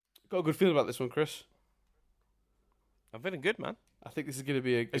Got a good feeling about this one, Chris. I'm feeling good, man. I think this is going to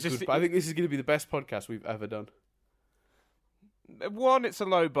be I think this is going to be the best podcast we've ever done. One, it's a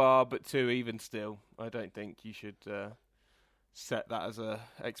low bar, but two, even still, I don't think you should set that as a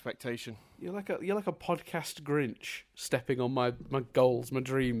expectation. You're like a podcast Grinch stepping on my goals, my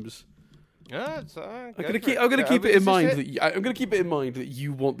dreams. I'm gonna keep it in mind that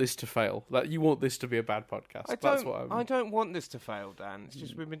you want this to fail. That you want this to be a bad podcast. I don't want this to fail, Dan. It's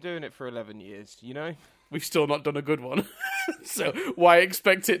just we've been doing it for 11 years. You know, we've still not done a good one. So why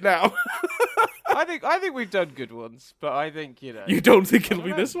expect it now? I think we've done good ones, but I think You don't think it'll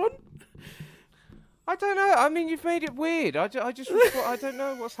be this one? I don't know. I mean, you've made it weird. I don't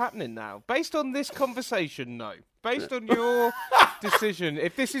know what's happening now. Based on this conversation, no. Based on your decision,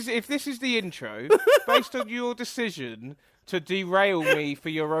 if this is the intro, based on your decision to derail me for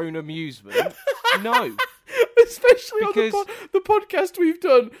your own amusement, no. Especially because on the podcast we've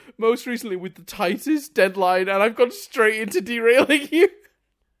done most recently with the tightest deadline, and I've gone straight into derailing you.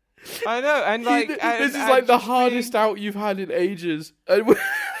 I know, and like this is like the hardest out you've had in ages. But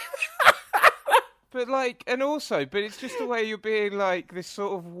it's just the way you're being like this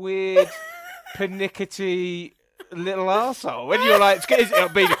sort of weird, pernickety little arsehole. And you're like,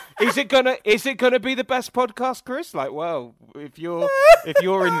 is it gonna be the best podcast, Chris? Like, well, if you're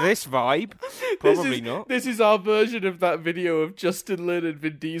in this vibe, probably not. This is our version of that video of Justin Lin and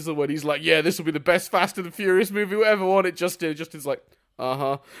Vin Diesel when he's like, yeah, this will be the best Fast and the Furious movie we ever wanted. Justin's like,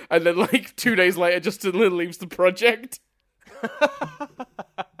 uh-huh. And then like 2 days later, Justin Lin leaves the project.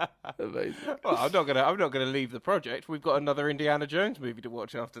 Amazing. Well, I'm not gonna leave the project. We've got another Indiana Jones movie to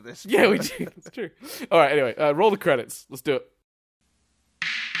watch after this. Yeah, we do. That's true. All right. Anyway, roll the credits. Let's do it.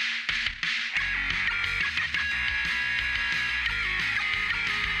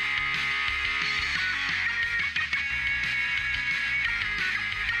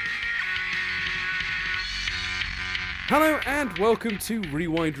 Hello and welcome to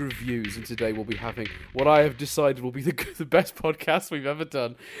Rewind Reviews, and today we'll be having what I have decided will be the best podcast we've ever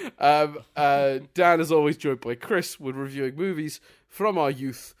done. Dan, as always, joined by Chris. We're reviewing movies from our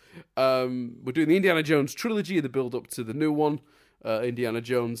youth. We're doing the Indiana Jones trilogy in the build-up to the new one, Indiana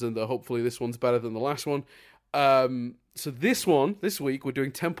Jones, and hopefully this one's better than the last one. So this week, we're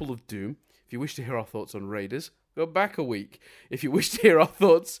doing Temple of Doom. If you wish to hear our thoughts on Raiders, go back a week. If you wish to hear our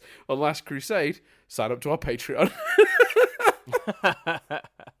thoughts on Last Crusade, sign up to our Patreon.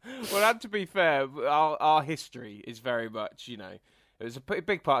 Well, and to be fair, our history is very much, it was a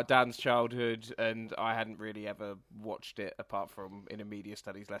big part of Dan's childhood, and I hadn't really ever watched it apart from in a media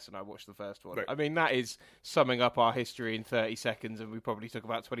studies lesson. I watched the first one. Right. I mean, that is summing up our history in 30 seconds, and we probably took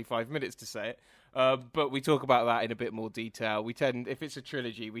about 25 minutes to say it. But we talk about that in a bit more detail. If it's a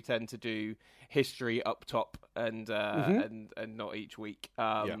trilogy, we tend to do history up top and not each week.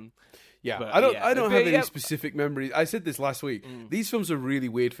 Yeah, but, I don't have any specific memories. I said this last week. These films are really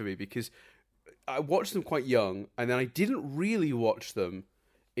weird for me because I watched them quite young, and then I didn't really watch them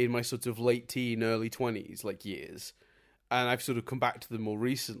in my sort of late teen, early 20s, like years. And I've sort of come back to them more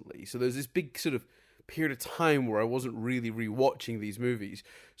recently. So there's this big sort of period of time where I wasn't really rewatching these movies.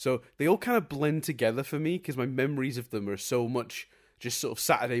 So they all kind of blend together for me because my memories of them are so much just sort of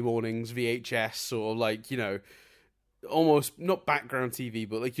Saturday mornings, VHS, or like, almost not background TV,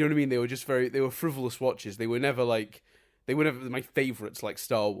 but like, you know what I mean? They were frivolous watches. They were never my favorites like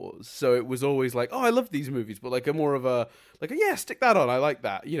Star Wars. So it was always like, oh, I love these movies, but like yeah, stick that on. I like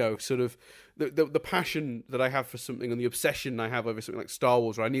that. Sort of the passion that I have for something and the obsession I have over something like Star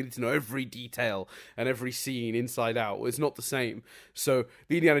Wars, where I needed to know every detail and every scene inside out. It's not the same. So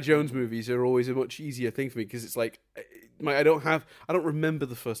the Indiana Jones movies are always a much easier thing for me because it's like, I don't remember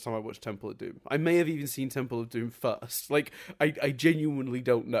the first time I watched Temple of Doom. I may have even seen Temple of Doom first. Like, I genuinely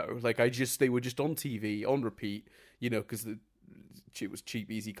don't know. Like, they were just on TV, on repeat, because it was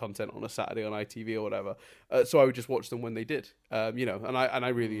cheap, easy content on a Saturday on ITV or whatever. So I would just watch them when they did, and I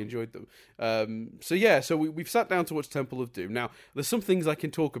really enjoyed them. So we've sat down to watch Temple of Doom. Now, there's some things I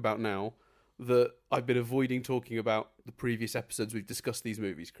can talk about now that I've been avoiding talking about the previous episodes we've discussed these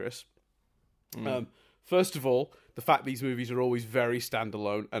movies, Chris. First of all, the fact these movies are always very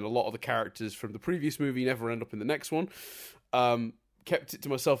standalone, and a lot of the characters from the previous movie never end up in the next one. Kept it to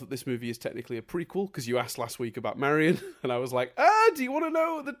myself that this movie is technically a prequel, because you asked last week about Marion, and I was like, do you want to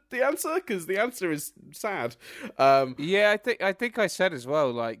know the answer? Because the answer is sad. Yeah, I think I said as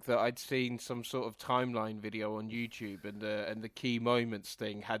well, like, that I'd seen some sort of timeline video on YouTube, and the key moments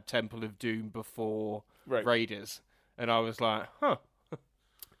thing had Temple of Doom before Raiders, and I was like, huh.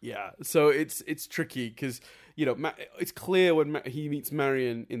 Yeah, so it's tricky because, it's clear when he meets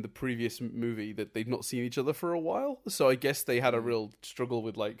Marion in the previous movie that they'd not seen each other for a while. So I guess they had a real struggle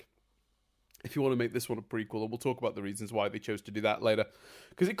with, like, if you want to make this one a prequel, and we'll talk about the reasons why they chose to do that later,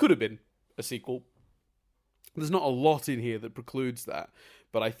 because it could have been a sequel. There's not a lot in here that precludes that,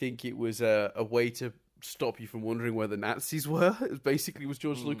 but I think it was a way to stop you from wondering where the Nazis were. It basically was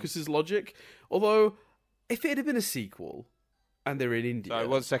George Lucas's logic. Although, if it had been a sequel, and they're in India... Sorry,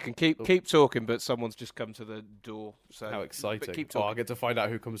 1 second. Keep talking, but someone's just come to the door. So how exciting. Keep talking. I get to find out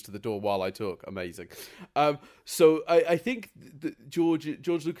who comes to the door while I talk. Amazing. So I think that George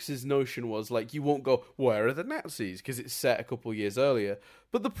Lucas's notion was, like, you won't go, where are the Nazis? Because it's set a couple of years earlier.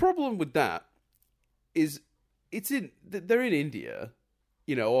 But the problem with that is... they're in India,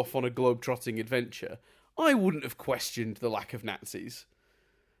 off on a globe-trotting adventure. I wouldn't have questioned the lack of Nazis.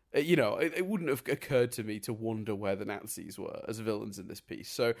 It wouldn't have occurred to me to wonder where the Nazis were as villains in this piece.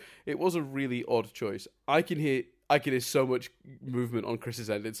 So it was a really odd choice. I can hear so much movement on Chris's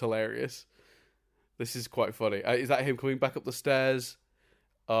end. It's hilarious. This is quite funny. Is that him coming back up the stairs?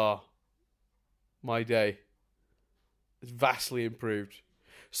 My day. It's vastly improved.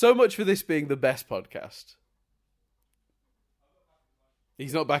 So much for this being the best podcast.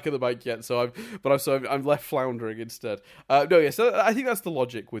 He's not back at the mic yet, so I'm left floundering instead. So I think that's the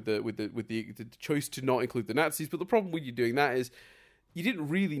logic with the choice to not include the Nazis. But the problem with you doing that is you didn't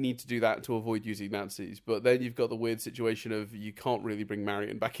really need to do that to avoid using Nazis. But then you've got the weird situation of you can't really bring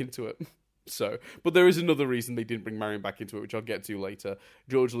Marion back into it. But there is another reason they didn't bring Marion back into it, which I'll get to later.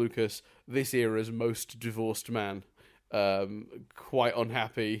 George Lucas, this era's most divorced man. Quite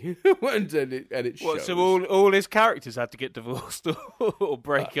unhappy, and it shows. So all his characters had to get divorced or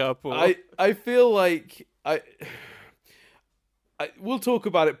break up. Or I feel like we'll talk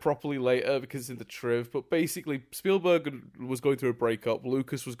about it properly later because it's in the triv. But basically, Spielberg was going through a breakup,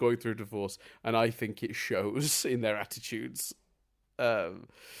 Lucas was going through a divorce, and I think it shows in their attitudes.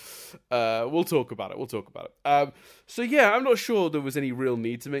 We'll talk about it. So yeah, I'm not sure there was any real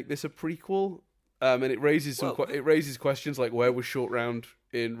need to make this a prequel. And it raises questions like, where was Short Round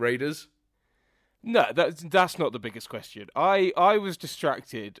in Raiders? No, that's not the biggest question. I was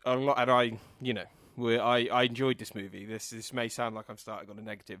distracted a lot, and I enjoyed this movie. This may sound like I'm starting on a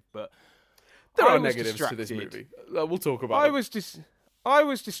negative, but there are negatives to this movie. We'll talk about it. I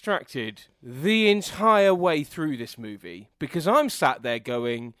was distracted the entire way through this movie because I'm sat there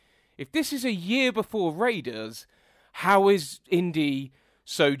going, if this is a year before Raiders, how is Indy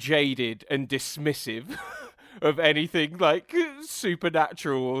so jaded and dismissive of anything like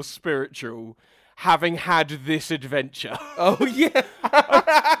supernatural or spiritual, having had this adventure? Oh yeah,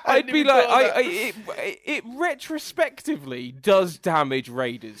 I'd be like, it retrospectively does damage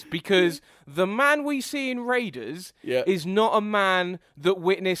Raiders because the man we see in Raiders is not a man that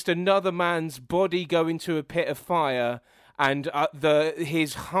witnessed another man's body go into a pit of fire. And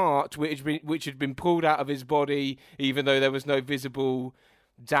his heart, which had been pulled out of his body, even though there was no visible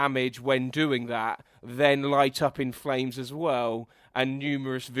damage when doing that, then light up in flames as well, and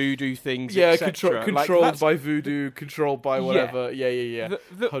numerous voodoo things. Yeah, controlled by voodoo, controlled by whatever. Yeah.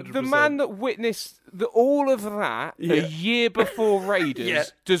 The man that witnessed all of that a year before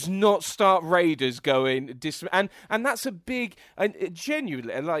Raiders does not start Raiders going and that's a big and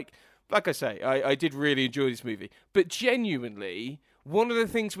genuinely and like I say, I did really enjoy this movie, but genuinely one of the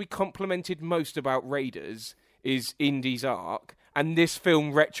things we complimented most about Raiders is Indy's arc. And this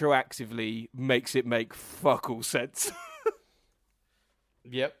film retroactively makes it make fuck all sense.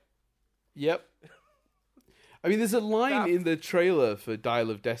 Yep. I mean, there's a line in the trailer for Dial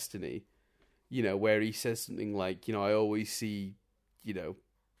of Destiny, where he says something like, I always see,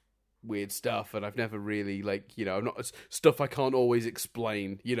 weird stuff, and I've never really, I'm not stuff I can't always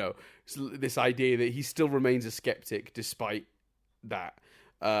explain, this idea that he still remains a skeptic despite that.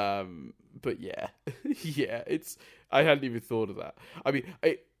 But yeah, I hadn't even thought of that. I mean,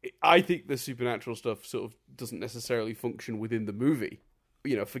 I think the supernatural stuff sort of doesn't necessarily function within the movie,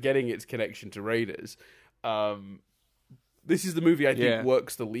 forgetting its connection to Raiders. This is the movie I think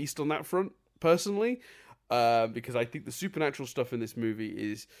works the least on that front, personally, because I think the supernatural stuff in this movie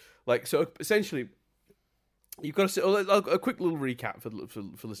is so essentially. You've got to say a quick little recap for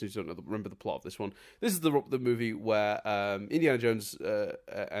listeners who don't remember the plot of this one. This is the movie where Indiana Jones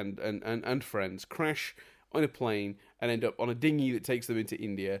and friends crash on a plane and end up on a dinghy that takes them into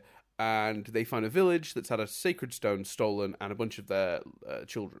India, and they find a village that's had a sacred stone stolen and a bunch of their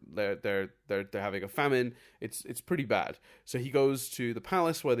children. They're having a famine. It's pretty bad. So he goes to the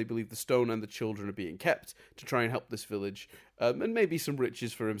palace where they believe the stone and the children are being kept to try and help this village, and maybe some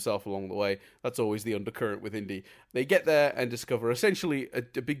riches for himself along the way. That's always the undercurrent with Indy. They get there and discover essentially a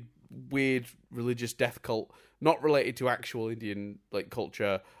big weird religious death cult, not related to actual Indian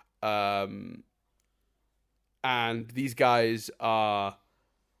culture. And these guys are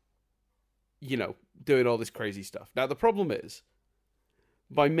doing all this crazy stuff. Now, the problem is,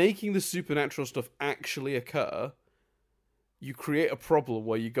 by making the supernatural stuff actually occur, you create a problem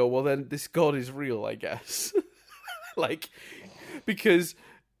where you go, well, then this god is real, I guess. Because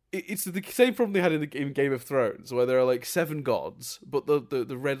it's the same problem they had in Game of Thrones, where there are 7 gods, but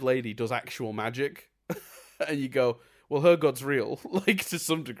the Red Lady does actual magic. And you go, well, her god's real, to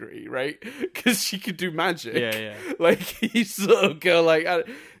some degree, right? Because she can do magic. Yeah. You sort of go,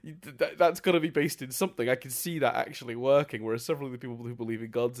 that's got to be based in something. I can see that actually working. Whereas several of the people who believe in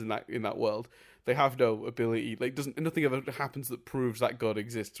gods in that world, they have no ability. Nothing ever happens that proves that god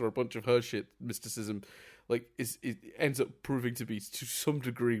exists, or a bunch of her shit mysticism, it ends up proving to be to some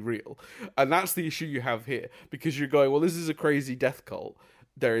degree real. And that's the issue you have here, because you're going, well, this is a crazy death cult.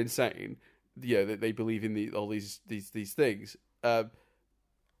 They're insane. Yeah, they believe in all these things, and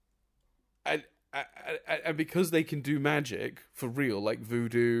because they can do magic for real, like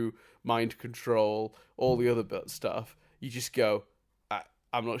voodoo, mind control, all the other stuff, you just go,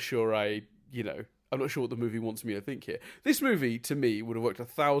 I'm not sure I'm not sure what the movie wants me to think here. This movie, to me, would have worked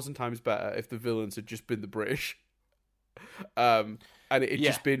 1,000 times better if the villains had just been the British, and it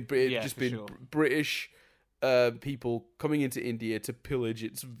just been sure. British. People coming into India to pillage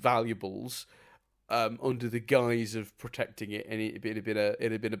its valuables under the guise of protecting it, and it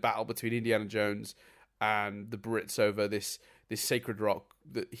had been a battle between Indiana Jones and the Brits over this sacred rock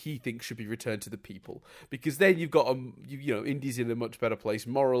that he thinks should be returned to the people. Because then you've got India's in a much better place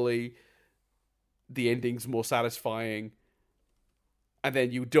morally. The ending's more satisfying, and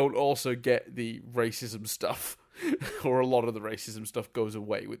then you don't also get the racism stuff. Or a lot of the racism stuff goes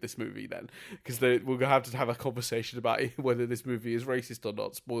away with this movie then, because we're going to have a conversation about whether this movie is racist or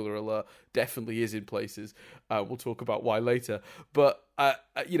not. Spoiler alert, definitely is in places. We'll talk about why later. But, I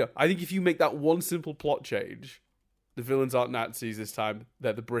think if you make that one simple plot change, the villains aren't Nazis this time,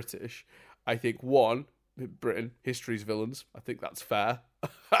 they're the British. I think, one, Britain, history's villains. I think that's fair.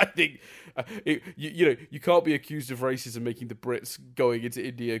 I think, you can't be accused of racism making the Brits going into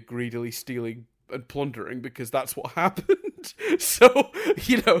India greedily stealing and plundering, because that's what happened. So,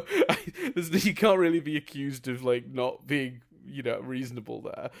 you can't really be accused of not being, reasonable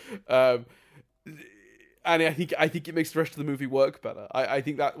there. And I think it makes the rest of the movie work better. I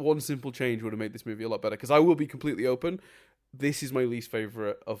think that one simple change would have made this movie a lot better, because I will be completely open. This is my least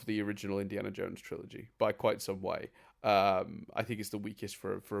favourite of the original Indiana Jones trilogy by quite some way. I think it's the weakest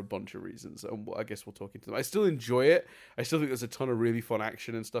for a bunch of reasons, and I guess we'll talk into them. I still enjoy it. I still think there's a ton of really fun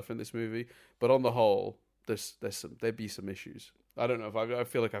action and stuff in this movie, but on the whole, there'd be some issues. I don't know if I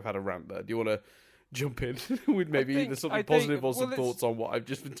feel like I've had a rant there. Do you want to jump in with maybe either something positive or some thoughts on what I've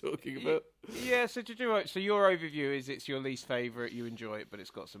just been talking about? Yeah, so so your overview is it's your least favourite, you enjoy it, but it's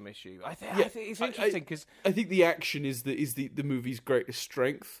got some issue. I think it's interesting because I think the action is the movie's greatest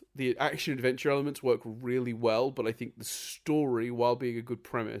strength. The action adventure elements work really well, but I think the story, while being a good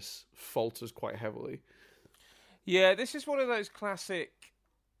premise, falters quite heavily. Yeah, this is one of those classic,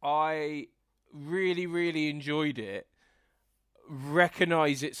 I really, really enjoyed it,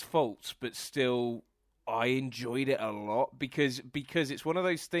 recognise its faults, but still I enjoyed it a lot because it's one of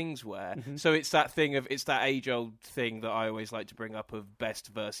those things where so it's that age old thing that I always like to bring up of best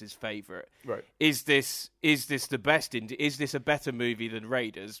versus favourite. Right. Is this the best? Is this a better movie than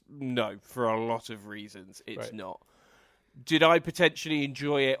Raiders? No, for a lot of reasons, it's not. Did I potentially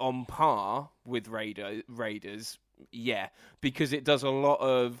enjoy it on par with Raiders? Yeah, because it does a lot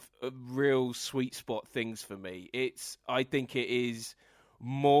of real sweet spot things for me. I think it is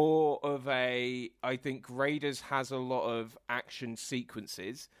more of I think Raiders has a lot of action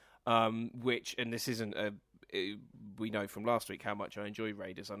sequences, which, and this isn't we know from last week how much I enjoy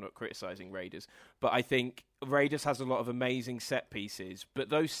Raiders. I'm not criticising Raiders, but I think Raiders has a lot of amazing set pieces, but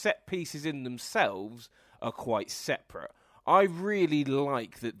those set pieces in themselves are quite separate. I really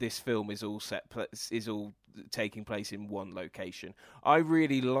like that this film is all taking place in one location. I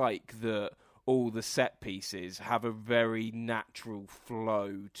really like that all the set pieces have a very natural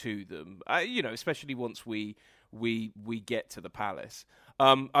flow to them. Especially once we get to the palace.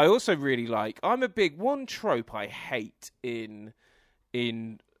 I also really like. I'm a big one trope I hate in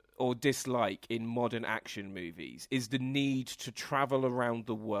or dislike in modern action movies is the need to travel around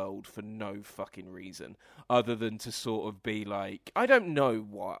the world for no fucking reason other than to sort of be like, I don't know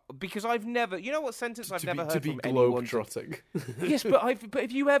what, because I've never, you know what sentence I've never heard from anyone? To be globe-trotting. Yes, but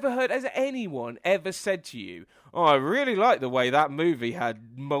have you ever heard, has anyone ever said to you, oh, I really like the way that movie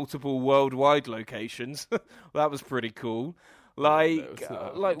had multiple worldwide locations. That was pretty cool. Like,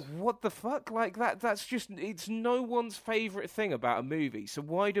 what the fuck? Like that's just, it's no one's favourite thing about a movie. So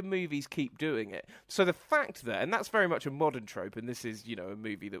why do movies keep doing it? So the fact that, and that's very much a modern trope, and this is, a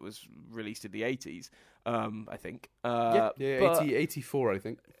movie that was released in the 80s, I think. 84, I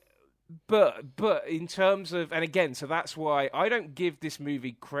think. But in terms of, and again, so that's why I don't give this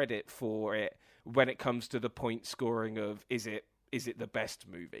movie credit for it when it comes to the point scoring of, is it the best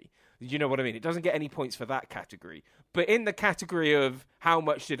movie? You know what I mean? It doesn't get any points for that category. But in the category of how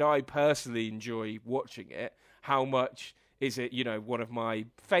much did I personally enjoy watching it, how much is it, one of my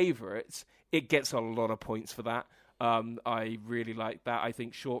favourites, it gets a lot of points for that. I really like that. I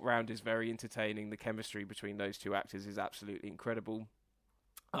think Short Round is very entertaining. The chemistry between those two actors is absolutely incredible.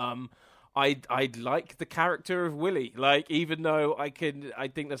 I like the character of Willie. Like, even though I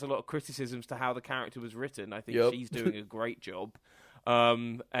think there's a lot of criticisms to how the character was written, I think she's doing a great job.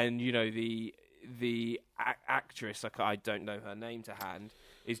 And the actress, I don't know her name to hand,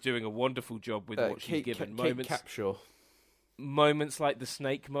 is doing a wonderful job with what she's given. Kate Capshaw. Moments like the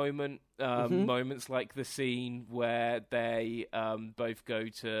snake moment, moments like the scene where they both go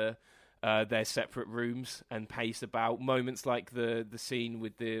to their separate rooms and pace about, moments like the scene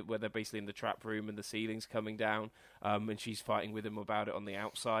where they're basically in the trap room and the ceiling's coming down, and she's fighting with him about it on the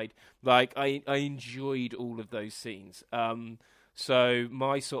outside. Like, I enjoyed all of those scenes. So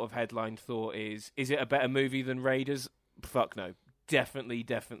my sort of headline thought is it a better movie than Raiders? Fuck no.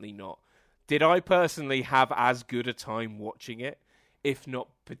 Definitely not. Did I personally have as good a time watching it? If not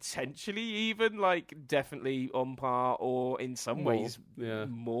potentially even, like, definitely on par, or in some ways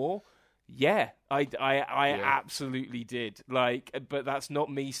more? Yeah, I absolutely did. Like, but that's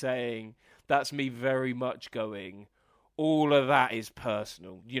not me saying, that's me very much going, all of that is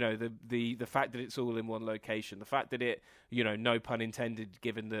personal. The fact that it's all in one location, the fact that it, no pun intended,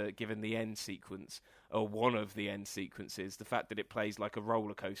 given the end sequence, or one of the end sequences, the fact that it plays like a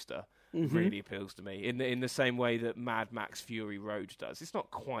roller coaster really appeals to me. In the same way that Mad Max Fury Road does. It's not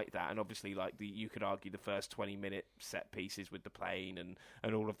quite that, and obviously, like, you could argue the first 20-minute set pieces with the plane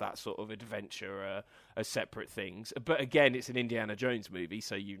and all of that sort of adventure are separate things. But again, it's an Indiana Jones movie,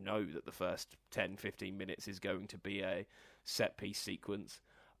 so you know that the first 10-15 minutes is going to be a set piece sequence.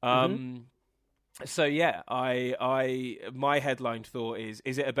 So yeah, my headline thought is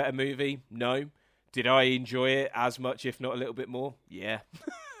it a better movie? No. Did I enjoy it as much, if not a little bit more? Yeah.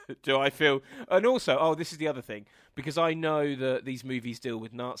 Do I feel... And also, this is the other thing, because I know that these movies deal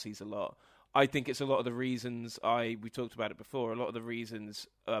with Nazis a lot. I think it's a lot of the reasons we talked about it before, a lot of the reasons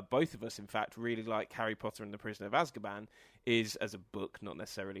both of us, in fact, really like Harry Potter and the Prisoner of Azkaban is as a book, not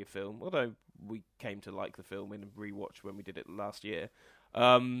necessarily a film, although we came to like the film in a rewatch when we did it last year.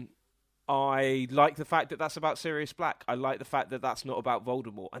 I like the fact that that's about Sirius Black. I like the fact that that's not about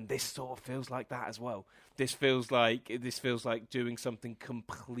Voldemort, and this sort of feels like that as well. This feels like doing something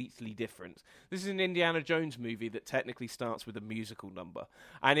completely different. This is an Indiana Jones movie that technically starts with a musical number,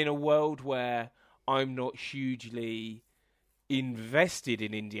 and in a world where I'm not hugely invested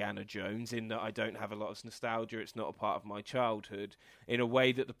in Indiana Jones, in that I don't have a lot of nostalgia, it's not a part of my childhood, in a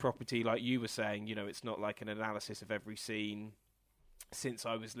way that the property, like you were saying, it's not like an analysis of every scene since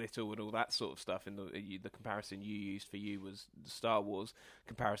I was little and all that sort of stuff. And the comparison you used for you was the Star Wars.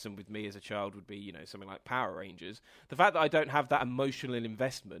 Comparison with me as a child would be, something like Power Rangers. The fact that I don't have that emotional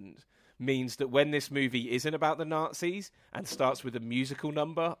investment means that when this movie isn't about the Nazis and starts with a musical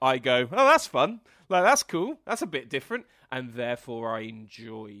number, I go, oh, that's fun. Like, that's cool. That's a bit different. And therefore I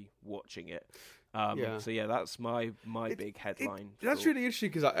enjoy watching it. So yeah, that's my big headline. That's really interesting,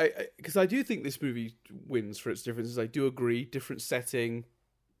 because I do think this movie wins for its differences. I do agree, different setting,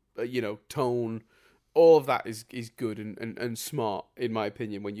 tone, all of that is good and smart, in my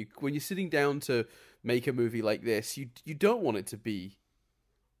opinion. When you're sitting down to make a movie like this, you don't want it to be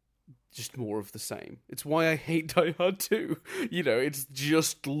just more of the same. It's why I hate Die Hard 2. It's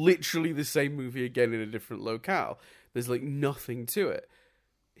just literally the same movie again in a different locale. There's like nothing to it.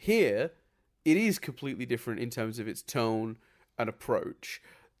 Here, it is completely different in terms of its tone and approach.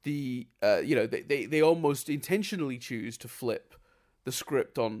 They almost intentionally choose to flip the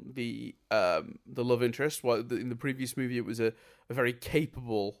script on the love interest. While in the previous movie, it was a very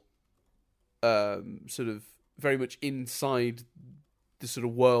capable, sort of very much inside the sort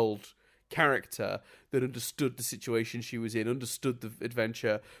of world character that understood the situation she was in, understood the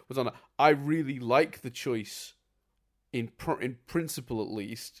adventure, was on. I really like the choice, in principle at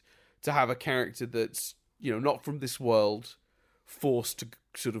least, to have a character that's, not from this world, forced to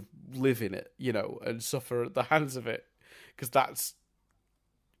sort of live in it, and suffer at the hands of it, because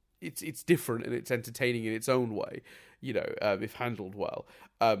it's different and it's entertaining in its own way, if handled well.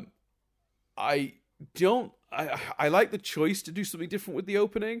 I don't I like the choice to do something different with the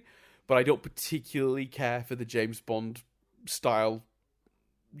opening, but I don't particularly care for the James Bond style.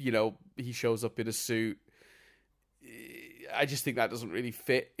 You know, he shows up in a suit. I just think that doesn't really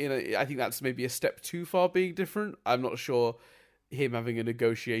fit. I think that's maybe a step too far being different. I'm not sure him having a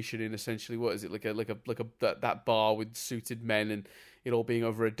negotiation in essentially what is it like a that bar with suited men and it all being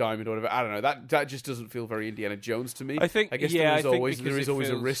over a diamond or whatever. I don't know. That just doesn't feel very Indiana Jones to me. I guess there is always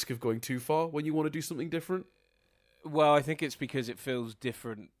a risk of going too far when you want to do something different. Well, I think it's because it feels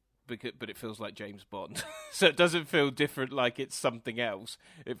different, but it feels like James Bond. So it doesn't feel different like it's something else.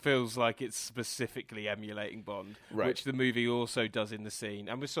 It feels like it's specifically emulating Bond, which the movie also does in the scene.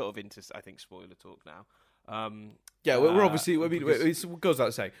 And we're sort of into, I think, spoiler talk now. We're obviously. I mean, it goes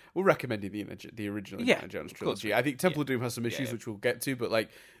without saying, we're recommending the original Indiana Jones trilogy. I think Temple of Doom has some issues which we'll get to, but like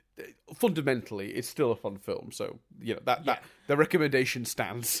fundamentally, it's still a fun film. So that the recommendation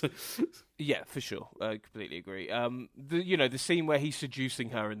stands. Yeah, for sure. I completely agree. The scene where he's seducing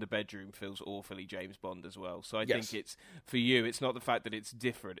her in the bedroom feels awfully James Bond as well. So I think it's for you. It's not the fact that it's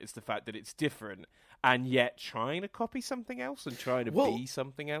different. It's the fact that it's different and yet trying to copy something else and trying to be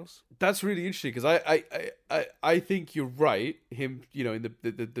something else. That's really interesting because I think you're right. Him, in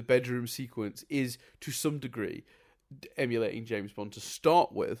the bedroom sequence is to some degree emulating James Bond to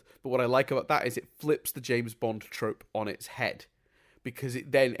start with, but what I like about that is it flips the James Bond trope on its head, because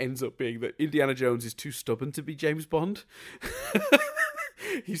it then ends up being that Indiana Jones is too stubborn to be James Bond.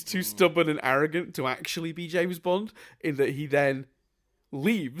 He's too stubborn and arrogant to actually be James Bond, in that he then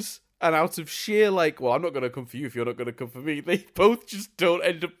leaves, and out of sheer I'm not going to come for you if you're not going to come for me, they both just don't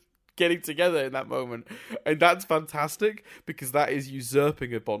end up getting together in that moment. And that's fantastic, because that is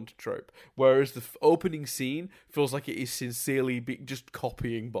usurping a Bond trope, whereas the opening scene feels like it is sincerely just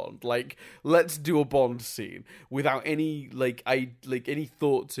copying Bond. Like, let's do a Bond scene without any any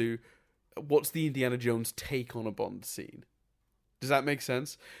thought to what's the Indiana Jones take on a Bond scene. Does that make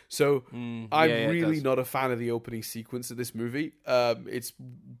sense? So I'm really not a fan of the opening sequence of this movie. It's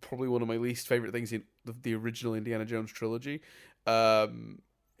probably one of my least favorite things in the original Indiana Jones trilogy.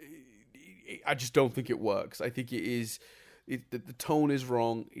 I just don't think it works. I think the tone is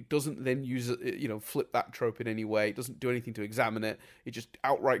wrong. It doesn't then use flip that trope in any way. It doesn't do anything to examine it. It just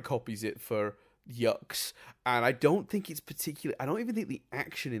outright copies it for yucks. And I don't think it's I don't even think the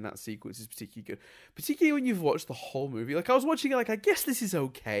action in that sequence is particularly good. Particularly when you've watched the whole movie. Like, I was watching it, I guess this is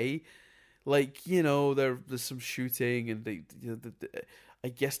okay. There's some shooting, and I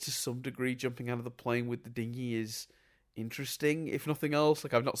guess to some degree jumping out of the plane with the dinghy is interesting, if nothing else.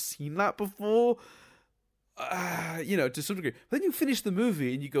 I've not seen that before, to some degree. But then you finish the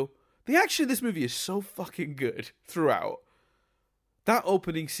movie and you go, the action in this movie is so fucking good throughout. That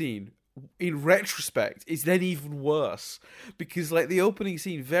opening scene, in retrospect, is then even worse, because the opening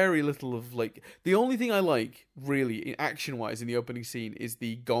scene, very little of the only thing I like really action wise in the opening scene is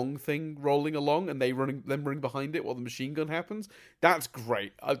the gong thing rolling along and them running behind it while the machine gun happens. That's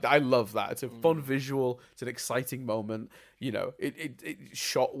great. I love that. It's a fun visual. It's an exciting moment. It's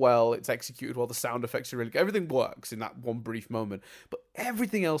shot well. It's executed well. The sound effects are really good. Everything works in that one brief moment. But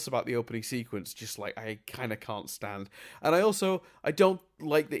everything else about the opening sequence, just I kind of can't stand. And I don't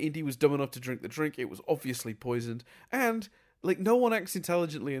like that Indy was dumb enough to drink the drink. It was obviously poisoned. And no one acts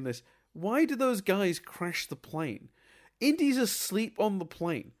intelligently in this. Why do those guys crash the plane? Indy's asleep on the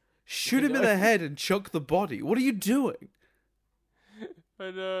plane. Shoot him in the head and chuck the body. What are you doing? I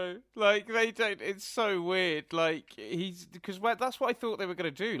know. They don't. It's so weird. Because that's what I thought they were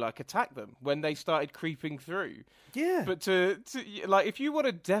going to do. Attack them when they started creeping through. Yeah. But to if you want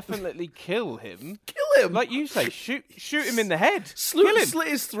to definitely kill him, kill him. Like you say, shoot him in the head. Slit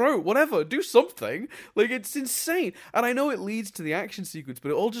his throat. Whatever. Do something. It's insane. And I know it leads to the action sequence, but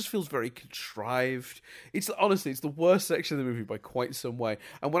it all just feels very contrived. It's the worst section of the movie by quite some way.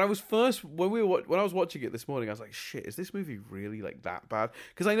 And when I was watching it this morning, I was like, shit, is this movie really that bad?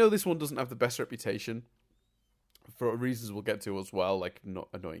 Because I know this one doesn't have the best reputation for reasons we'll get to as well, not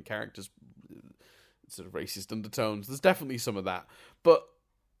annoying characters, sort of racist undertones. There's definitely some of that, but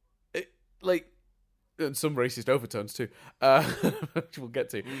and some racist overtones too, which we'll get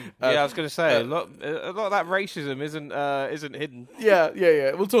to. I was going to say a lot of that racism isn't hidden.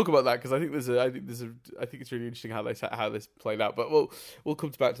 Yeah. We'll talk about that, because I think it's really interesting how this played out. But we'll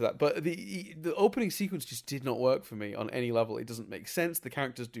come back to that. But the opening sequence just did not work for me on any level. It doesn't make sense. The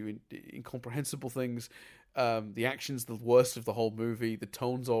characters do incomprehensible things. The action's the worst of the whole movie. The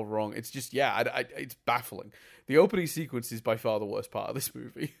tone's all wrong. It's just it's baffling. The opening sequence is by far the worst part of this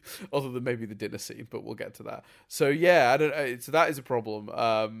movie, other than maybe the dinner scene. But we'll get to that. So so that is a problem.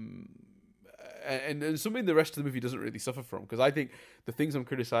 and something the rest of the movie doesn't really suffer from, because I think the things I'm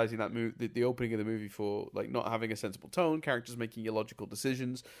criticizing that movie, the opening of the movie for, like, not having a sensible tone, characters making illogical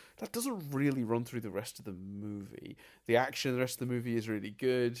decisions, that doesn't really run through the rest of the movie. The action in the rest of the movie is really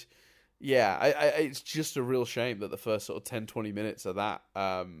good. Yeah, it's just a real shame that the first sort of 10, 20 minutes of that,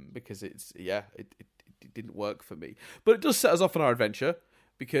 because it didn't work for me. But it does set us off on our adventure,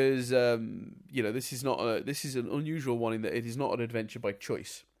 because this is an unusual one in that it is not an adventure by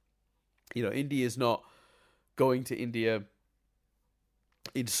choice. Indy is not going to India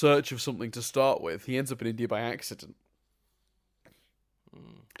in search of something to start with. He ends up in India by accident.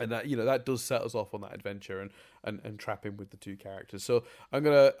 And that does set us off on that adventure and trap him with the two characters. So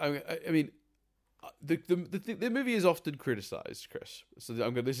the movie is often criticized, Chris. So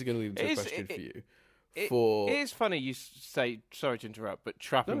this is gonna lead into a question for you. It is funny you say, sorry to interrupt, but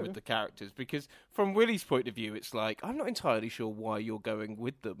trapping with the characters, because from Willie's point of view, it's like, I'm not entirely sure why you're going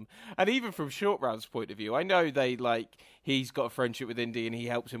with them. And even from Short Round's point of view, I know he's got a friendship with Indy and he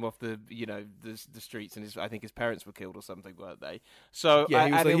helps him off the streets, and I think his parents were killed or something, weren't they? So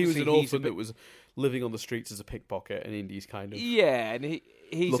yeah, he was an orphan that was living on the streets as a pickpocket, and Indy's kind of and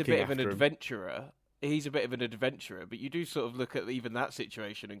he's a bit of an adventurer. He's a bit of an adventurer, but you do sort of look at even that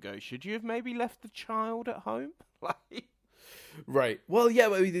situation and go, should you have maybe left the child at home? Right. Well, yeah,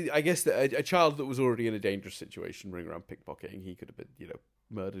 I guess that a child that was already in a dangerous situation, running around pickpocketing, he could have been,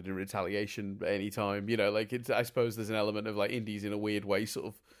 murdered in retaliation at any time. I suppose there's an element of, like, Indy's in a weird way sort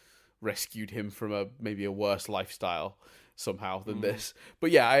of rescued him from maybe a worse lifestyle somehow than this.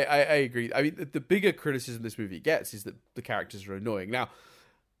 But yeah, I agree. I mean, the bigger criticism this movie gets is that the characters are annoying. Now,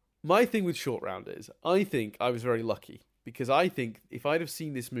 my thing with Short Round is, I think I was very lucky, because I think if I'd have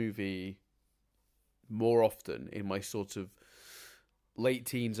seen this movie more often in my sort of late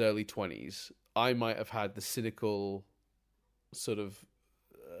teens, early 20s, I might have had the cynical sort of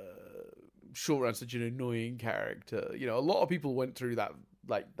Short Round such an annoying character. A lot of people went through that,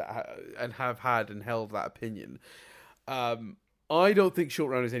 like that, and have had and held that opinion. I don't think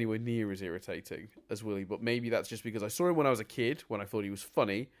Short Round is anywhere near as irritating as Willie, but maybe that's just because I saw him when I was a kid, when I thought he was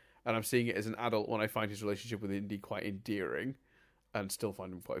funny, and I'm seeing it as an adult when I find his relationship with Indy quite endearing and still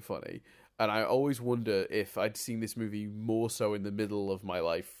find him quite funny. And I always wonder if I'd seen this movie more so in the middle of my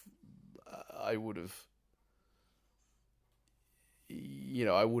life, I would have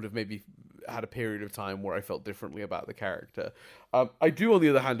maybe had a period of time where I felt differently about the character. I do, on the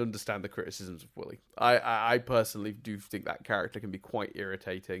other hand, understand the criticisms of Willie. I personally do think that character can be quite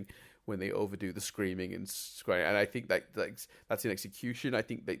irritating when they overdo the screaming and I think that's in execution. I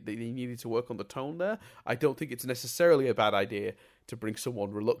think they needed to work on the tone there. I don't think it's necessarily a bad idea to bring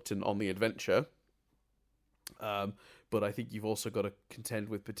someone reluctant on the adventure, but I think you've also got to contend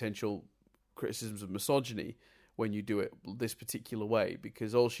with potential criticisms of misogyny when you do it this particular way,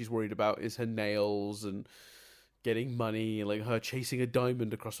 because all she's worried about is her nails and getting money, and like her chasing a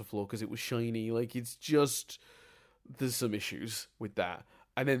diamond across the floor because it was shiny. Like, it's just, there's some issues with that.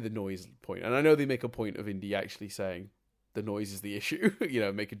 And then the noise point. And I know they make a point of Indy actually saying the noise is the issue,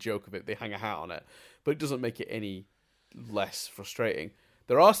 make a joke of it. They hang a hat on it, but it doesn't make it any less frustrating.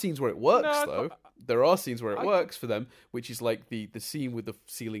 There are scenes where it works, though. There are scenes where it works for them, which is like the scene with the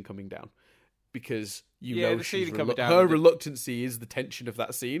ceiling coming down. Because her reluctancy is the tension of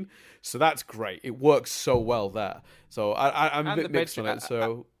that scene, so that's great. It works so well there. So I'm a bit mixed on it.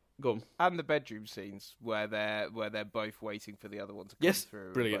 So go on. And the bedroom scenes where they're both waiting for the other one to come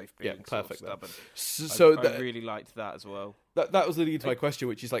through. Brilliant. Both being perfect. Sort of so I really liked that as well. That was leading into my question,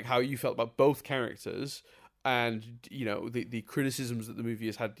 which is like how you felt about both characters, and the criticisms that the movie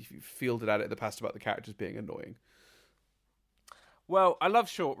has had fielded at it in the past about the characters being annoying. Well, I love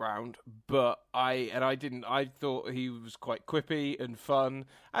Short Round, but I thought he was quite quippy and fun.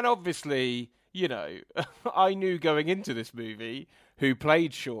 And obviously, I knew going into this movie who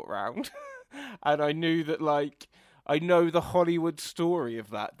played Short Round. And I knew that, I know the Hollywood story of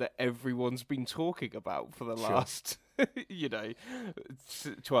that everyone's been talking about for the last,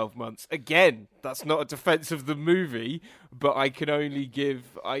 12 months. Again, that's not a defense of the movie, but I can only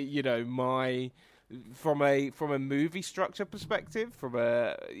give, my... From a movie structure perspective,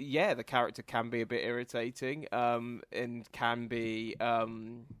 the character can be a bit irritating, and can be,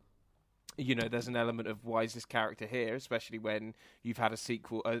 there's an element of why is this character here, especially when you've had a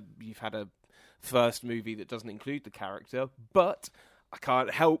sequel, you've had a first movie that doesn't include the character, but I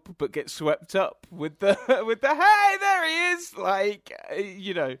can't help but get swept up with the hey, there he is,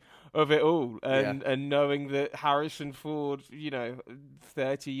 of it all, and knowing that Harrison Ford,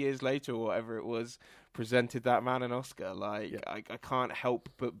 30 years later or whatever it was, presented that man an Oscar. I can't help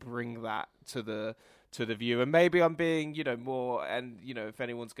but bring that to the to the view. And maybe I'm being, more, and, if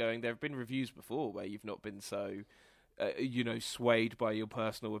anyone's going, there have been reviews before where you've not been so, swayed by your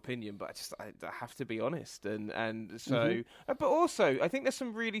personal opinion, but I have to be honest. And so, but also, I think there's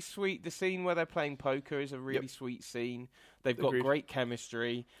some really sweet, the scene where they're playing poker is a really sweet scene. They've got great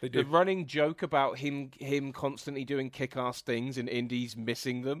chemistry. The running joke about him constantly doing kick-ass things and Indy's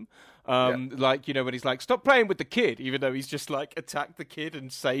missing them. Like, when he's like, stop playing with the kid, even though he's just like attacked the kid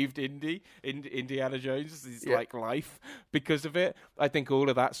and saved Indy, Indiana Jones' like life because of it. I think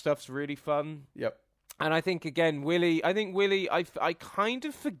all of that stuff's really fun. Yep. And I think, again, Willie, I kind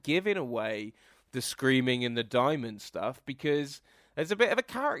of forgive in a way the screaming and the diamond stuff because there's a bit of a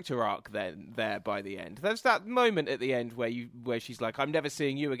character arc there by the end. There's that moment at the end where she's like, I'm never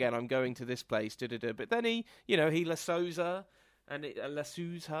seeing you again, I'm going to this place, da-da-da. But then he lassos her, and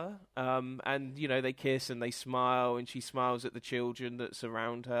lassos her, and, they kiss and they smile, and she smiles at the children that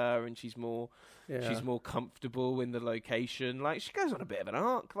surround her, and she's more comfortable in the location. Like, she goes on a bit of an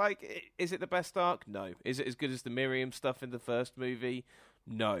arc. Like, is it the best arc? No. Is it as good as the Miriam stuff in the first movie?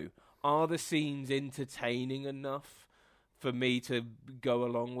 No. Are the scenes entertaining enough for me to go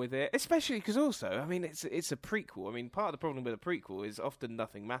along with it? Especially because also, I mean, it's a prequel. I mean, part of the problem with a prequel is often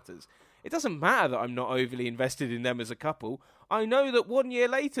nothing matters. It doesn't matter that I'm not overly invested in them as a couple. I know that 1 year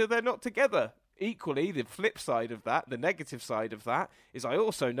later they're not together. Equally, the flip side of that, the negative side of that, is I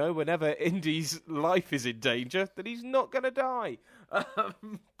also know whenever Indy's life is in danger that he's not going to die.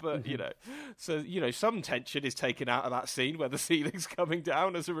 But, so, some tension is taken out of that scene where the ceiling's coming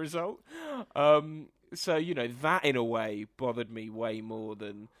down as a result. So, that in a way bothered me way more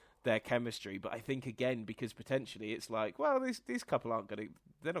than their chemistry. But I think, again, because potentially it's like, well, these couple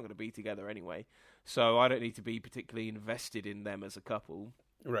they're not going to be together anyway. So I don't need to be particularly invested in them as a couple.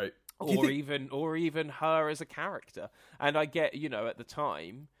 Right. Or even her as a character. And I get, at the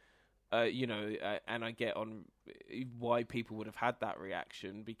time, and I get on why people would have had that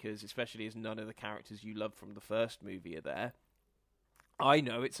reaction, because especially as none of the characters you love from the first movie are there. I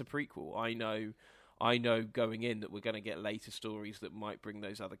know it's a prequel. I know going in that we're going to get later stories that might bring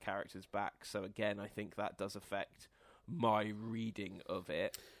those other characters back. So again, I think that does affect my reading of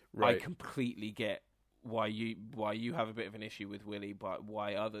it. Right. I completely get why you have a bit of an issue with Willie, but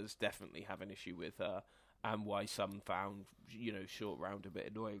why others definitely have an issue with her, and why some found Short Round a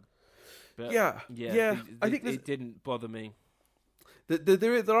bit annoying. But I think it didn't bother me.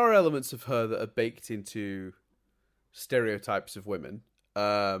 There are elements of her that are baked into stereotypes of women,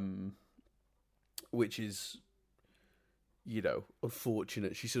 which is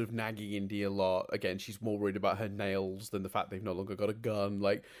unfortunate. She's sort of nagging Indy a lot. Again, she's more worried about her nails than the fact they've no longer got a gun.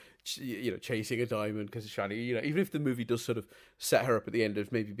 Like, chasing a diamond because it's shiny. Even if the movie does sort of set her up at the end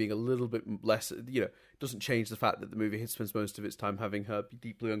of maybe being a little bit less, doesn't change the fact that the movie spends most of its time having her be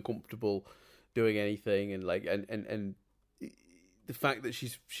deeply uncomfortable doing anything, and the fact that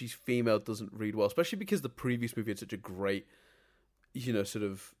she's female doesn't read well, especially because the previous movie had such a great, sort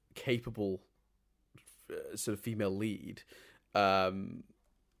of capable sort of female lead.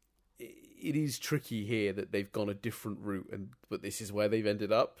 It is tricky here that they've gone a different route, but this is where they've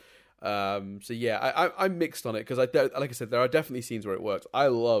ended up. So yeah, I'm mixed on it because like I said, there are definitely scenes where it works. I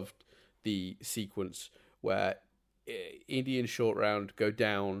loved the sequence where Indy and Short Round go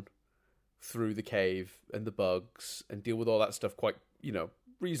down through the cave and the bugs and deal with all that stuff quite,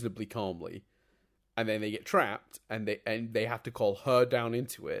 reasonably calmly, and then they get trapped and they have to call her down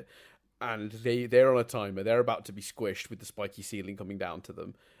into it. And they're on a timer. They're about to be squished with the spiky ceiling coming down to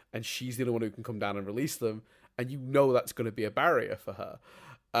them. And she's the only one who can come down and release them. And that's going to be a barrier for her.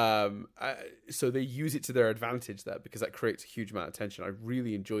 So they use it to their advantage there because that creates a huge amount of tension. I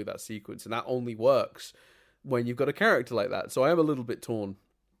really enjoy that sequence. And that only works when you've got a character like that. So I am a little bit torn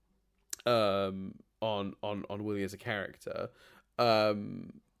on Willie as a character. I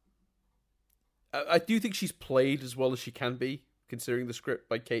do think she's played as well as she can be, considering the script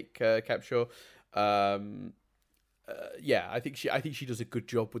by Kate Capshaw. I think she does a good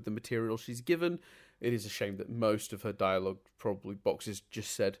job with the material she's given. It is a shame that most of her dialogue probably boxes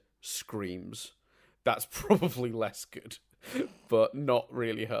just said screams. That's probably less good, but not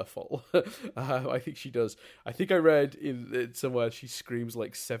really her fault. I think she does. I think I read in somewhere she screams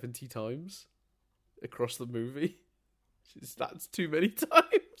like 70 times across the movie. That's too many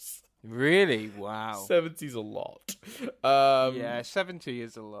times. Really? Wow. 70's a lot. 70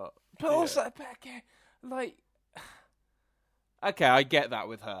 is a lot. But also, like, okay, I get that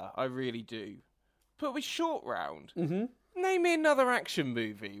with her. I really do. But with Short Round, name me another action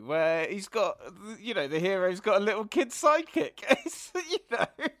movie where he's got, the hero's got a little kid sidekick. It's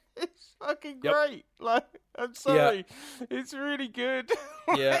fucking great. Like, I'm sorry. Yeah. It's really good.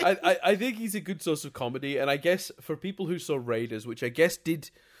 Yeah, I think he's a good source of comedy, and I guess for people who saw Raiders, which I guess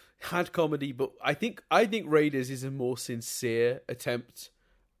had comedy, but I think Raiders is a more sincere attempt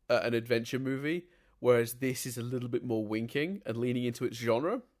at an adventure movie, whereas this is a little bit more winking and leaning into its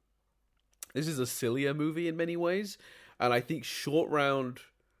genre. This is a sillier movie in many ways, and I think Short Round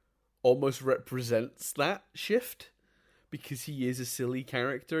almost represents that shift, because he is a silly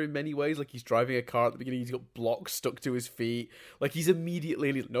character in many ways. Like, he's driving a car at the beginning, he's got blocks stuck to his feet. Like, he's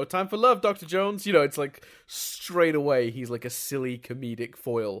immediately, no time for love, Dr. Jones. You know, it's like, straight away, he's like a silly comedic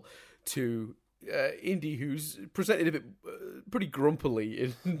foil to Indy, who's presented a bit pretty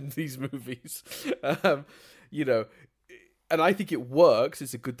grumpily in these movies. You know, and I think it works.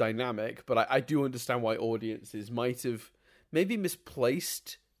 It's a good dynamic, but I do understand why audiences might have maybe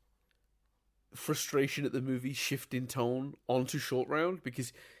misplaced frustration at the movie shift in tone onto Short Round,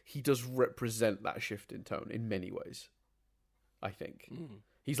 because he does represent that shift in tone in many ways. I think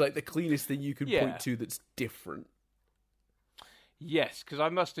he's like the cleanest thing you can point to that's different. Yes, because I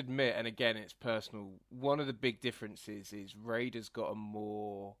must admit, and again it's personal, one of the big differences is Raiders got a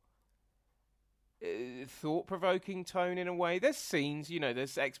more thought-provoking tone in a way. There's scenes,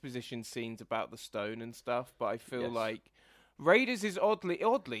 there's exposition scenes about the stone and stuff, but I feel like Raiders is oddly,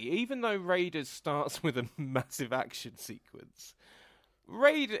 even though Raiders starts with a massive action sequence,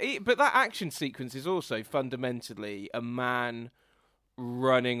 but that action sequence is also fundamentally a man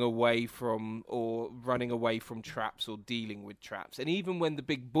running away from traps or dealing with traps. And even when the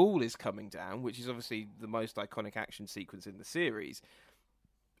big ball is coming down, which is obviously the most iconic action sequence in the series,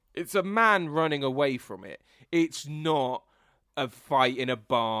 it's a man running away from it. It's not a fight in a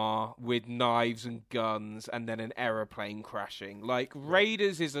bar with knives and guns and then an aeroplane crashing. Like,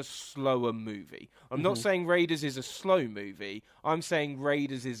 Raiders is a slower movie. I'm not saying Raiders is a slow movie. I'm saying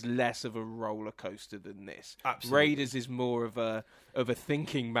Raiders is less of a roller coaster than this. Absolutely. Raiders is more of a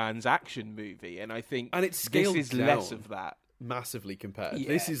thinking man's action movie, and I think it's scaled this is down less of that. Massively compared. Yeah.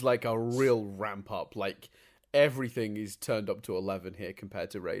 This is like a real ramp up. Like, everything is turned up to 11 here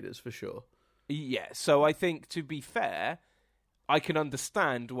compared to Raiders, for sure. Yeah, so I think, to be fair, I can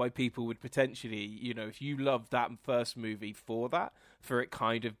understand why people would potentially, if you love that first movie for it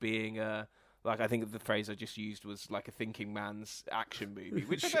kind of being I think the phrase I just used was like a thinking man's action movie,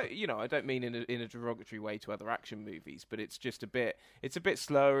 which I don't mean in a derogatory way to other action movies, but it's just it's a bit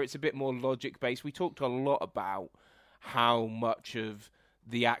slower, it's a bit more logic based. We talked a lot about how much of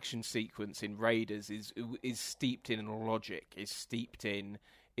the action sequence in Raiders is steeped in logic, is steeped in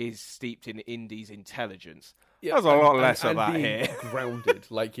Indy's intelligence. Yeah, there's a lot less of that here. Grounded,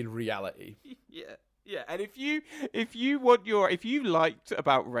 like in reality. Yeah. And if you liked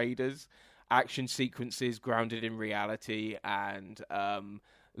about Raiders action sequences grounded in reality and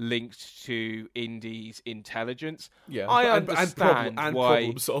linked to Indy's intelligence, I understand and why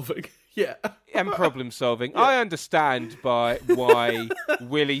problem solving. Yeah. And problem solving. Yeah. I understand why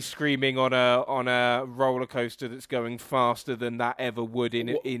Willie screaming on a roller coaster that's going faster than that ever would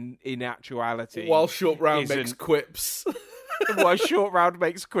in actuality. While Short Round makes quips. While Short Round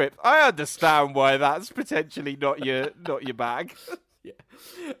makes quips. I understand why that's potentially not your bag.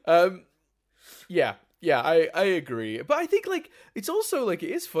 Yeah. I agree. But I think it's also it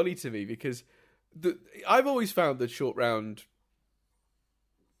is funny to me because I've always found that Short Round,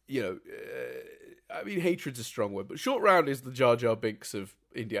 I mean, hatred's a strong word, but Short Round is the Jar Jar Binks of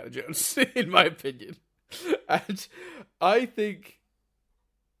Indiana Jones, in my opinion. And I think,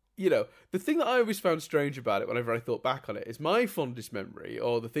 the thing that I always found strange about it whenever I thought back on it is my fondest memory,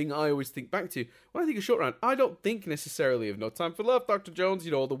 or the thing I always think back to when I think of Short Round, I don't think necessarily of No Time for Love, Dr. Jones,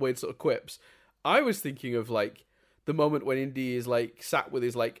 all the weird sort of quips. I was thinking of the moment when Indy is sat with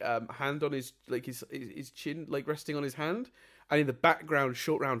his hand on his his chin resting on his hand, and in the background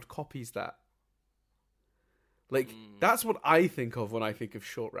Short Round copies that. That's what I think of when I think of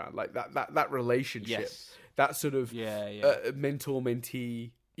Short Round, that relationship, that sort of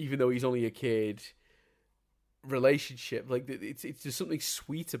mentor-mentee, even though he's only a kid, relationship. It's just something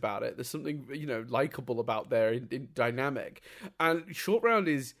sweet about it. There's something likable about their in dynamic, and Short Round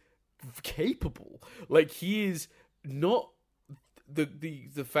is capable. He is not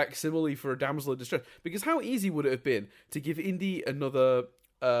the facsimile for a damsel in distress, because how easy would it have been to give Indy another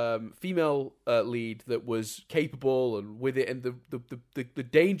female lead that was capable and with it, and the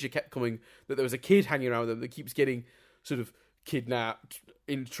danger kept coming that there was a kid hanging around with them that keeps getting sort of kidnapped,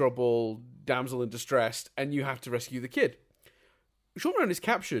 in trouble, damsel in distress, and you have to rescue the kid. Short Round is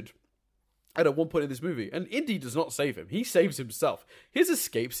captured And at one point in this movie, and Indy does not save him. He saves himself. His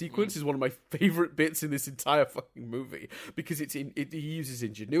escape sequence is one of my favorite bits in this entire fucking movie because he uses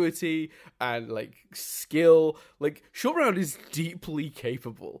ingenuity and like skill. Like Short Round is deeply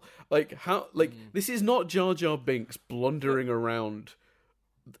capable. Like this is not Jar Jar Binks blundering around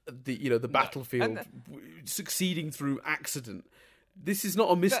the battlefield, succeeding through accident. This is not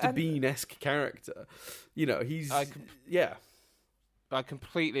a Mr. Bean-esque character. He's I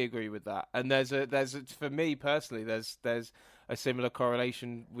completely agree with that, and there's for me personally, there's a similar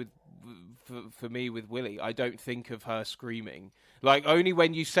correlation for me with Willie. I don't think of her screaming. Like only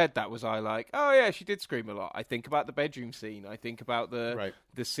when you said that was I like, oh yeah, she did scream a lot. I think about the bedroom scene. I think about the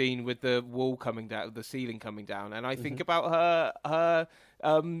scene with the wall coming down, the ceiling coming down, and I think about her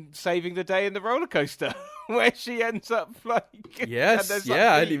saving the day in the roller coaster where she ends up like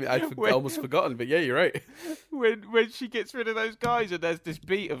I'd almost forgotten, but yeah, you're right. When she gets rid of those guys and there's this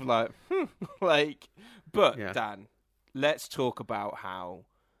beat of like Dan, let's talk about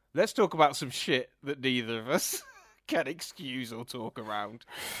some shit that neither of us can excuse or talk around.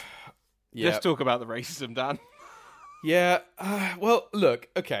 Let's talk about the racism, Dan. Well, look,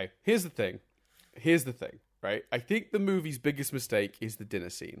 okay, here's the thing, right? I think the movie's biggest mistake is the dinner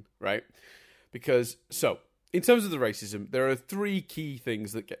scene, right? Because, in terms of the racism, there are three key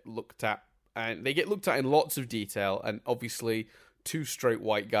things that get looked at, and they get looked at in lots of detail, and obviously, two straight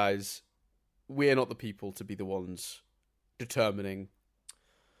white guys, we're not the people to be the ones determining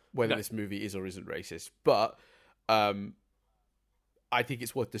whether this movie is or isn't racist. But I think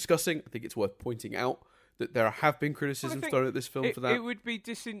it's worth discussing. I think it's worth pointing out that there have been criticisms thrown at this film for that. I think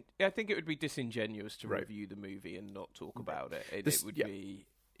it would be disingenuous to review the movie and not talk about it.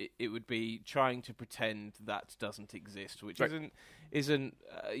 It would be trying to pretend that doesn't exist, which isn't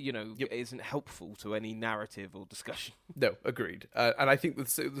helpful to any narrative or discussion. No, agreed. And I think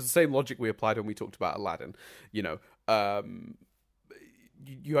the same logic we applied when we talked about Aladdin. You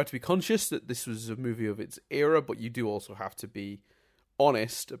have to be conscious that this was a movie of its era, but you do also have to be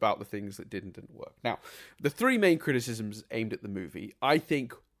honest about the things that didn't work. Now, the three main criticisms aimed at the movie, I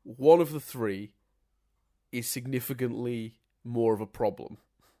think one of the three is significantly more of a problem.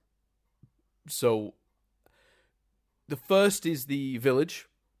 So, the first is the village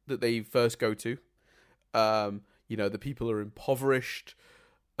that they first go to. The people are impoverished.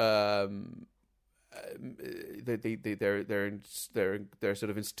 They're sort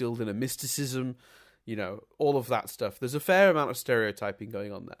of instilled in a mysticism. All of that stuff. There's a fair amount of stereotyping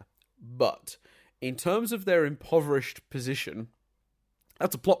going on there. But in terms of their impoverished position,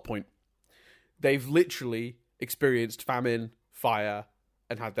 that's a plot point. They've literally experienced famine, fire,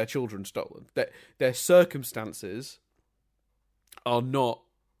 and had their children stolen. Their circumstances are not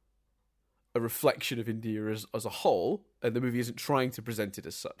a reflection of India as a whole, and the movie isn't trying to present it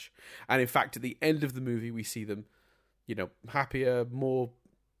as such. And in fact, at the end of the movie, we see them, happier, more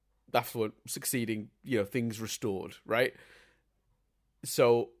affluent, succeeding, things restored, right?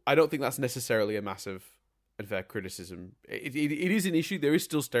 So I don't think that's necessarily a massive unfair criticism. It is an issue. There is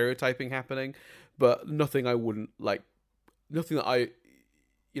still stereotyping happening, but nothing that I'm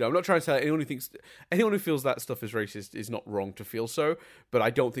not trying to say anyone who feels that stuff is racist is not wrong to feel so, but I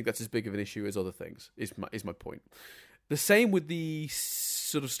don't think that's as big of an issue as other things, is my point. The same with the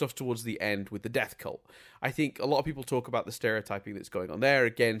sort of stuff towards the end with the death cult. I think a lot of people talk about the stereotyping that's going on there,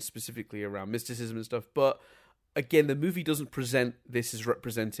 again, specifically around mysticism and stuff, but again, the movie doesn't present this as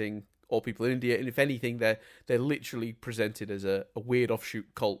representing all people in India, and if anything, they're literally presented as a weird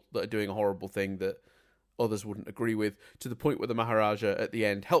offshoot cult that are doing a horrible thing that others wouldn't agree with, to the point where the Maharaja at the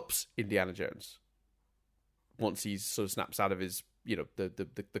end helps Indiana Jones once he sort of snaps out of his,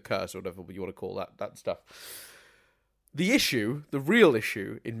 the curse or whatever you want to call that stuff. The real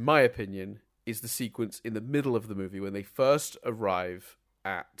issue, in my opinion, is the sequence in the middle of the movie when they first arrive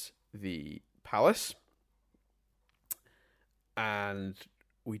at the palace, and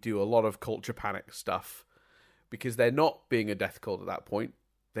we do a lot of culture panic stuff because they're not being a death cult at that point.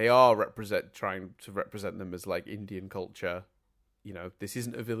 They are trying to represent them as like Indian culture. This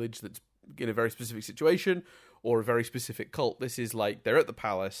isn't a village that's in a very specific situation or a very specific cult. This is like they're at the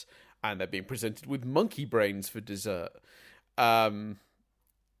palace and they're being presented with monkey brains for dessert. It's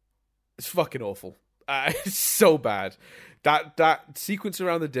fucking awful. It's so bad. That sequence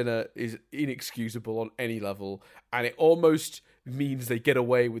around the dinner is inexcusable on any level, and it almost means they get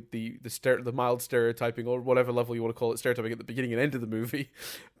away with the mild stereotyping, or whatever level you want to call it, stereotyping at the beginning and end of the movie,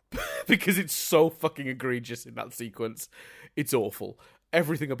 because it's so fucking egregious in that sequence. It's awful.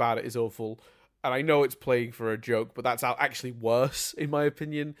 Everything about it is awful, and I know it's playing for a joke, but that's actually worse, in my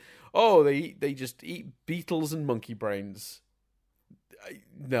opinion. Oh, they just eat beetles and monkey brains.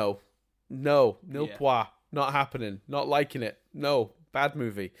 No, No, nil point. Not happening. Not liking it. No, bad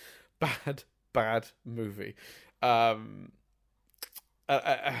movie. Bad movie. Yeah.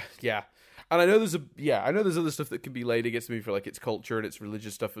 And I know there's other stuff that can be laid against the movie for like its culture and its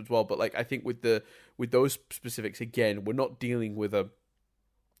religious stuff as well. But like, I think with those specifics, again, we're not dealing with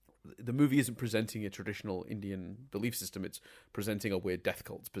the movie isn't presenting a traditional Indian belief system. It's presenting a weird death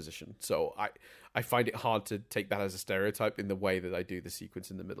cult's position. So I find it hard to take that as a stereotype in the way that I do the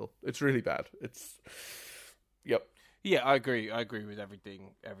sequence in the middle. It's really bad. Yep. Yeah, I agree. I agree with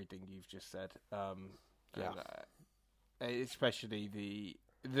everything you've just said. Especially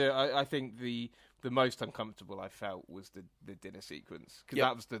I think the most uncomfortable I felt was the dinner sequence, because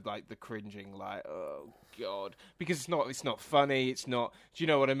that was the cringing, like, oh god, because it's not funny, it's not, do you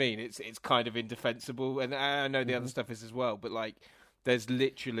know what I mean, it's kind of indefensible, and I know the other stuff is as well, but like there's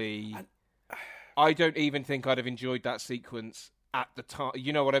literally I don't even think I'd have enjoyed that sequence at the time,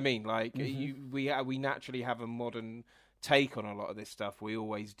 you know what I mean, like we naturally have a modern take on a lot of this stuff. We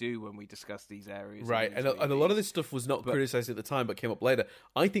always do when we discuss these areas, right? And a lot of this stuff was not criticized at the time, but came up later.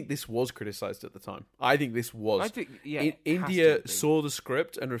 I think this was criticized at the time. I think India saw the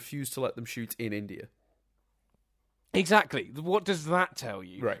script and refused to let them shoot in India. Exactly. What does that tell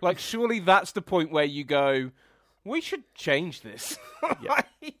you? Right. Like, surely that's the point where you go, we should change this. Yeah.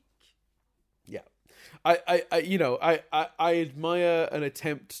 Yeah. I admire an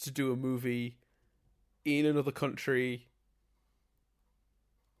attempt to do a movie in another country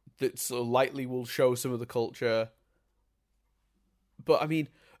that sort of lightly will show some of the culture. But, I mean,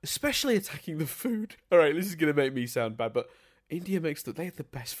 especially attacking the food. All right, this is going to make me sound bad, but India they have the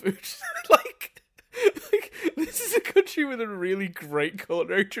best food. like, this is a country with a really great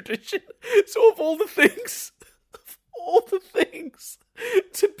culinary tradition. So of all the things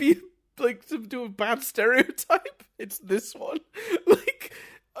to be, like, to do a bad stereotype, it's this one. Like,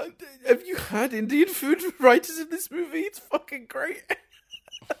 have you had Indian food writers in this movie? It's fucking great.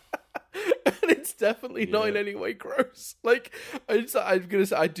 And it's definitely not in any way gross. Like, I'm gonna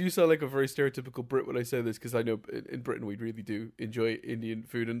say, I do sound like a very stereotypical Brit when I say this, because I know in Britain we really do enjoy Indian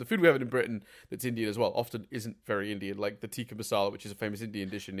food, and the food we have in Britain that's Indian as well often isn't very Indian. Like the tikka masala, which is a famous Indian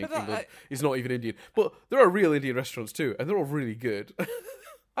dish in England, is not even Indian. But there are real Indian restaurants too, and they're all really good.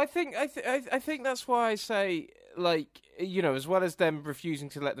 I think that's why I say, like, you know, as well as them refusing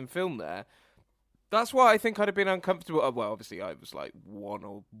to let them film there, that's why I think I'd have been uncomfortable. Well, obviously I was like 1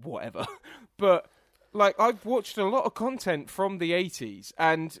 or whatever, but like I've watched a lot of content from the 80s,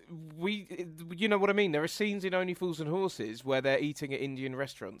 and you know what I mean. There are scenes in Only Fools and Horses where they're eating at Indian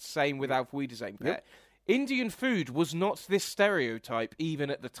restaurants. Same with Auf Wiedersehen. Yep. Indian food was not this stereotype even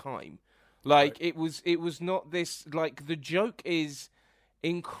at the time. Like it was not this. Like the joke is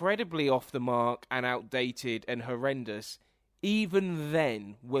incredibly off the mark and outdated and horrendous even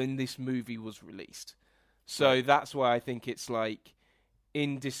then when this movie was released. So that's why I think it's like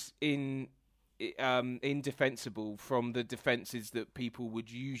indefensible from the defenses that people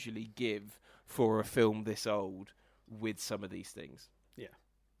would usually give for a film this old with some of these things. Yeah.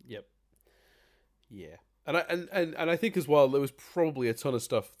 Yep. Yeah. And I think as well there was probably a ton of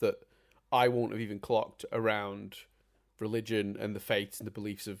stuff that I won't have even clocked around religion and the faiths and the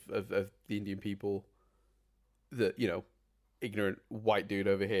beliefs of the Indian people that, you know, ignorant white dude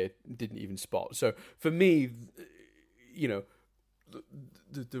over here didn't even spot. So for me, you know,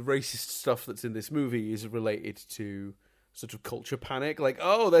 the racist stuff that's in this movie is related to sort of culture panic. Like,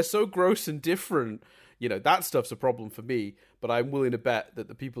 oh, they're so gross and different. You know, that stuff's a problem for me, but I'm willing to bet that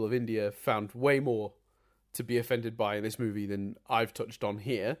the people of India found way more to be offended by in this movie than I've touched on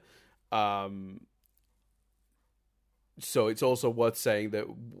here. So it's also worth saying that,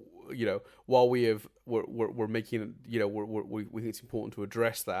 you know, while we're making, you know, we think it's important to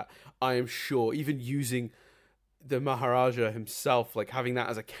address that. I am sure even using the Maharaja himself, like having that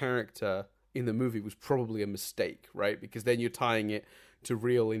as a character in the movie was probably a mistake, right? Because then you're tying it to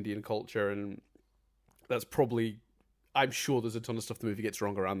real Indian culture, and that's probably, I'm sure there's a ton of stuff the movie gets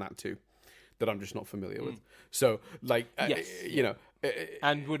wrong around that too, that I'm just not familiar with. So, like, yes. You know,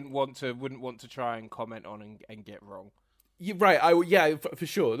 and wouldn't want to try and comment on and get wrong. You're right. For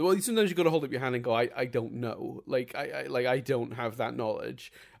sure. Well, sometimes you got to hold up your hand and go, I don't know. Like, I don't have that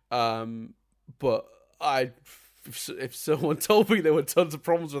knowledge. But if someone told me there were tons of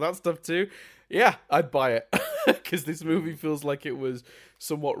problems with that stuff too, yeah, I'd buy it. Because this movie feels like it was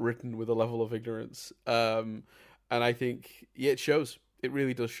somewhat written with a level of ignorance. And I think, it shows. It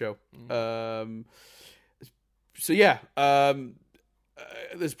really does show. So yeah,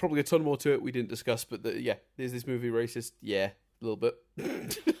 there's probably a ton more to it we didn't discuss, but is this movie racist? Yeah, a little bit.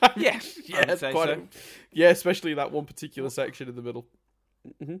 Yeah, especially that one particular section in the middle.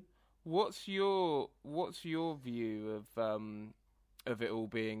 Mm-hmm. What's your view of it all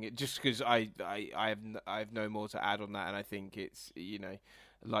being, just because I have no more to add on that, and I think it's,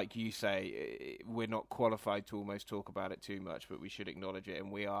 like you say, we're not qualified to almost talk about it too much, but we should acknowledge it,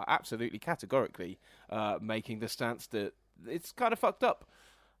 and we are absolutely categorically making the stance that it's kind of fucked up.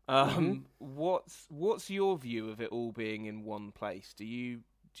 What's your view of it all being in one place? Do you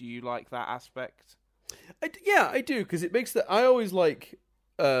like that aspect? I do, because it makes I always like,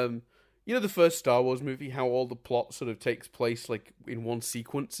 the first Star Wars movie, how all the plot sort of takes place like in one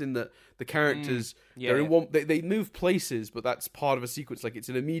sequence, in that the characters they're in one, they move places, but that's part of a sequence. Like, it's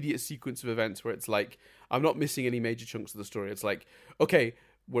an immediate sequence of events where it's like, I'm not missing any major chunks of the story. It's like, okay,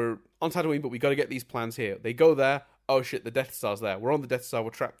 we're on Tatooine, but we got to get these plans here. They go there. Oh shit, the Death Star's there. We're on the Death Star.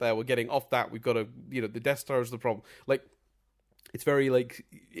 We're trapped there. We're getting off that. We've got to, the Death Star is the problem. Like, it's very like,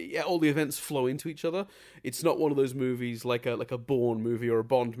 all the events flow into each other. It's not one of those movies like a Bourne movie or a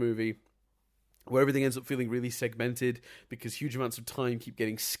Bond movie where everything ends up feeling really segmented because huge amounts of time keep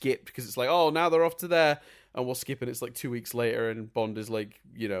getting skipped, because it's like, oh, now they're off to there, and we'll skip, and it's like 2 weeks later, and Bond is like,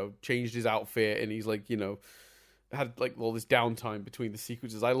 changed his outfit, and he's like, had like all this downtime between the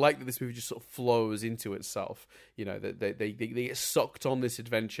sequences. I like that this movie just sort of flows into itself. That they get sucked on this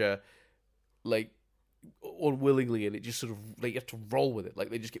adventure, like, unwillingly, and it just sort of, they have to roll with it.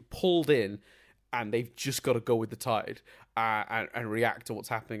 Like, they just get pulled in, and they've just got to go with the tide and react to what's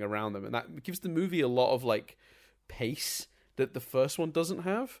happening around them. And that gives the movie a lot of like pace that the first one doesn't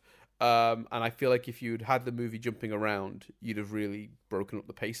have. And I feel like if you'd had the movie jumping around, you'd have really broken up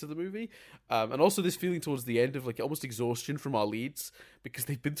the pace of the movie. And also this feeling towards the end of like almost exhaustion from our leads, because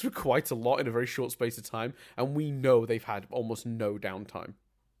they've been through quite a lot in a very short space of time, and we know they've had almost no downtime,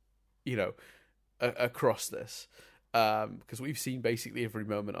 across this. Because we've seen basically every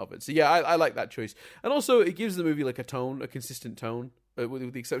moment of it. So yeah, I like that choice. And also it gives the movie like a tone, a consistent tone,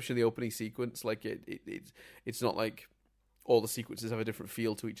 with the exception of the opening sequence. Like it's not like all the sequences have a different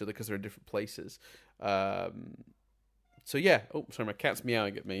feel to each other because they're in different places. So yeah. Oh, sorry, my cat's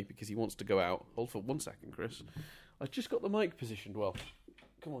meowing at me because he wants to go out. Hold for 1 second, Chris. I just got the mic positioned well.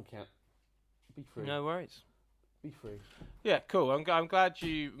 Come on, cat. Be free. No worries. Be free. Yeah, cool. I'm glad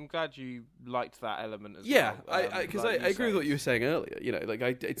you liked that element as well. Yeah, because I agree with what you were saying earlier.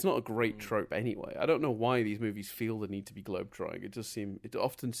 It's not a great trope anyway. I don't know why these movies feel the need to be globetrotting. It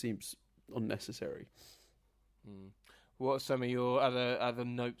often seems unnecessary. What are some of your other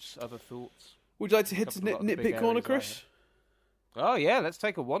notes, other thoughts? Would you like to hit to nitpick corner, Chris? Oh yeah, let's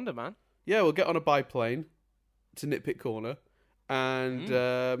take a wander, man. Yeah, we'll get on a biplane to nitpick corner, and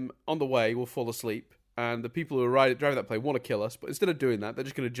on the way we'll fall asleep. And the people who are driving that plane want to kill us, but instead of doing that, they're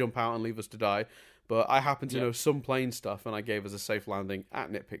just going to jump out and leave us to die. But I happen to know some plane stuff, and I gave us a safe landing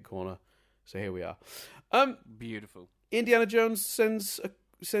at Nitpick Corner. So here we are. Beautiful. Indiana Jones sends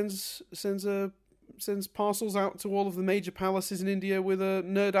parcels out to all of the major palaces in India with a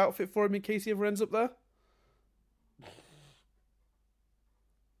nerd outfit for him in case he ever ends up there.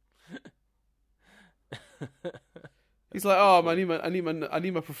 He's like, oh, I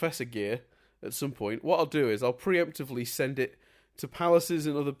need my professor gear. At some point, what I'll do is I'll preemptively send it to palaces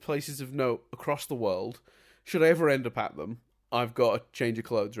and other places of note across the world. Should I ever end up at them, I've got a change of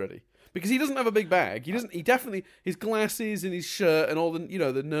clothes ready. Because he doesn't have a big bag. He definitely, his glasses and his shirt and all the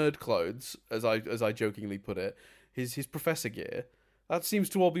the nerd clothes, as I jokingly put it, his professor gear, that seems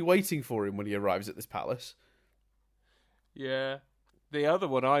to all be waiting for him when he arrives at this palace. Yeah. The other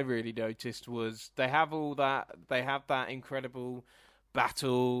one I really noticed was they have that incredible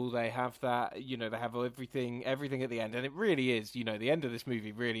battle, they have that, they have everything at the end, and it really is, the end of this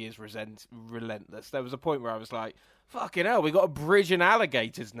movie really is relentless. There was a point where I was like, fucking hell, we got a bridge and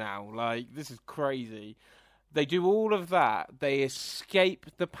alligators now, like, this is crazy. They do all of that, they escape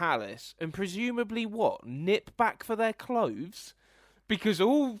the palace, and presumably nip back for their clothes? Because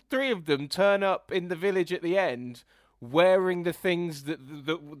all three of them turn up in the village at the end wearing the things that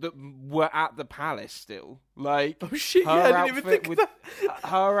were at the palace still. Like, oh shit, yeah, I didn't even think of that.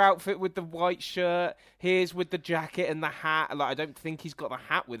 Her outfit with the white shirt, his with the jacket and the hat. Like, I don't think he's got the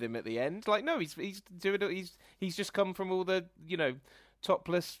hat with him at the end. Like, no, he's doing it. He's just come from all the,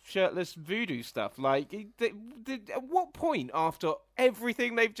 topless, shirtless voodoo stuff. Like, at what point after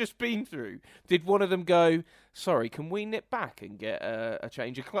everything they've just been through did one of them go, sorry, can we nip back and get a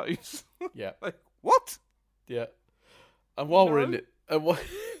change of clothes? Yeah. Like, what? Yeah. And while we're in it,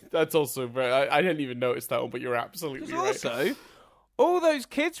 that's also very. I didn't even notice that one, but you're absolutely right. Also, all those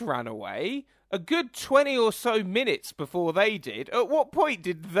kids ran away a good 20 or so minutes before they did. At what point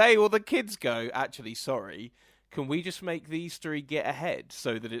did they or the kids go, actually, sorry, can we just make these three get ahead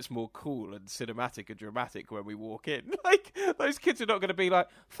so that it's more cool and cinematic and dramatic when we walk in? Like, those kids are not going to be like,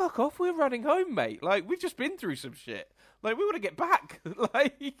 fuck off, we're running home, mate. Like, we've just been through some shit. Like, we want to get back.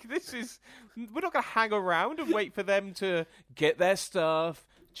 Like, we're not going to hang around and wait for them to get their stuff,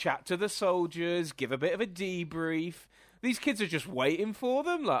 chat to the soldiers, give a bit of a debrief. These kids are just waiting for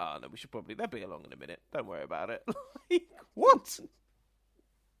them. Like, oh, no, they'll be along in a minute. Don't worry about it. Like, what?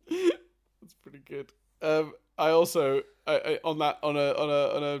 That's pretty good. I also, on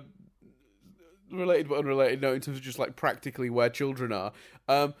a related but unrelated note, in terms of just like practically where children are,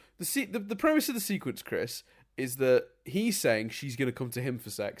 the premise of the sequence, Chris, is that he's saying she's going to come to him for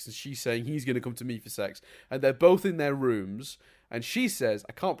sex, and she's saying he's going to come to me for sex, and they're both in their rooms, and she says,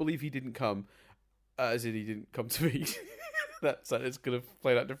 "I can't believe he didn't come," as in he didn't come to me. That's it's going to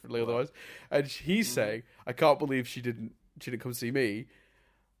play that differently otherwise. And he's saying, "I can't believe she didn't come see me."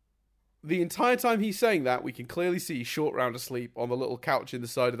 The entire time he's saying that, we can clearly see Short Round asleep on the little couch in the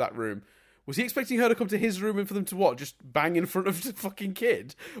side of that room. Was he expecting her to come to his room and for them to what? Just bang in front of the fucking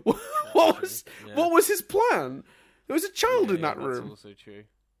kid? What was his plan? There was a child in that room. That's also true.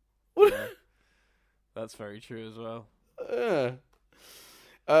 Yeah. That's very true as well.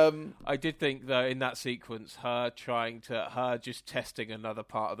 I did think, though, in that sequence, her just testing another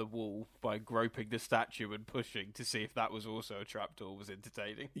part of the wall by groping the statue and pushing to see if that was also a trapdoor was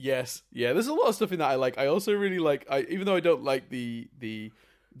entertaining. Yes. Yeah, there's a lot of stuff in that I like. I also really like, even though I don't like the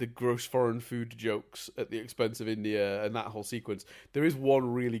gross foreign food jokes at the expense of India and that whole sequence, there is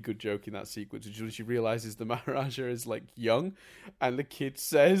one really good joke in that sequence, which is when she realizes the Maharaja is like young, and the kid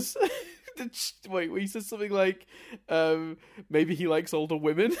says, he says something like, maybe he likes older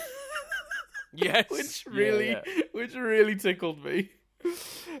women. Yes. which really tickled me.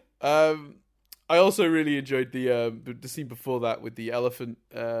 I also really enjoyed the scene before that with the elephant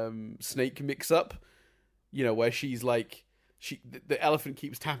snake mix up, where she's like, the elephant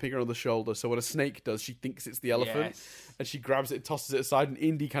keeps tapping her on the shoulder, so when a snake does, she thinks it's the elephant, and she grabs it and tosses it aside, and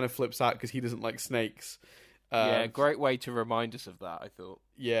Indy kind of flips out because he doesn't like snakes. Great way to remind us of that, I thought.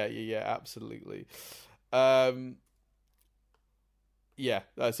 Yeah, absolutely.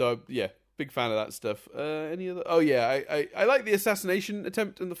 Big fan of that stuff. Any other? Oh yeah, I like the assassination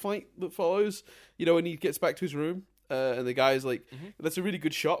attempt and the fight that follows. When he gets back to his room. And the guy's like, that's a really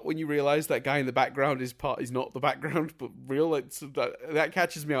good shot when you realise that guy in the background is not the background, but real. That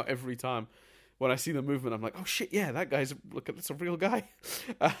catches me out every time. When I see the movement, I'm like, oh shit, yeah, that's a real guy.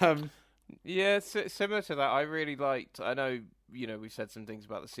 Yeah, similar to that, I really liked, I know, we've said some things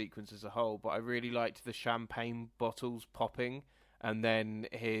about the sequence as a whole, but I really liked the champagne bottles popping and then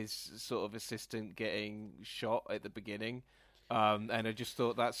his sort of assistant getting shot at the beginning. And I just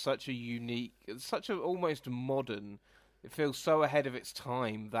thought that's such a unique, such a almost modern, it feels so ahead of its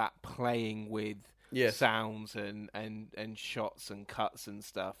time, that playing with sounds and shots and cuts and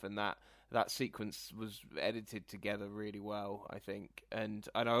stuff, and that sequence was edited together really well, I think. And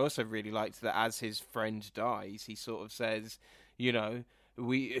I also really liked that as his friend dies, he sort of says, who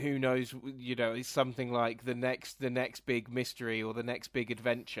knows, it's something like the next big mystery or the next big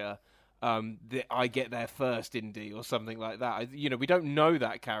adventure. I get there first, Indy, or something like that. We don't know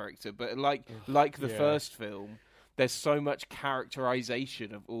that character, but like the first film, there's so much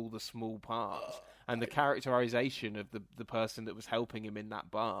characterization of all the small parts, and the characterization of the person that was helping him in that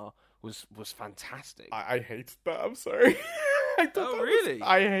bar was fantastic. I hated that. I'm sorry. Really?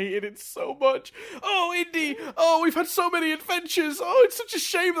 I hated it so much. Oh, Indy! Oh, we've had so many adventures. Oh, it's such a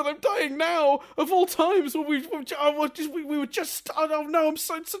shame that I'm dying now. Of all times, when we were just. Oh no, it's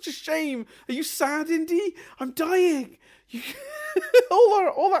such a shame. Are you sad, Indy? I'm dying.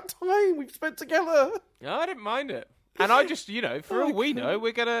 All that time we've spent together. No, I didn't mind it, and I just, for all we know,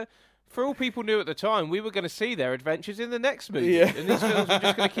 we're gonna. For all people knew at the time, we were going to see their adventures in the next movie. Yeah. And these films were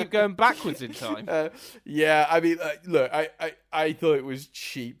just going to keep going backwards in time. I mean, look, I thought it was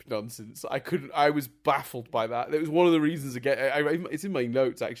cheap nonsense. I was baffled by that. It was one of the reasons, again, it's in my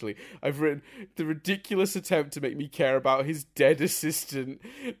notes, actually. I've written, the ridiculous attempt to make me care about his dead assistant.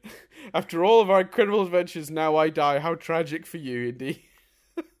 After all of our incredible adventures, now I die. How tragic for you, Indy.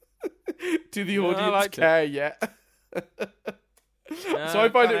 Do the audience care yet? So I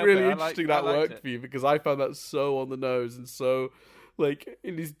find it really interesting that worked for you, because I found that so on the nose and so, like,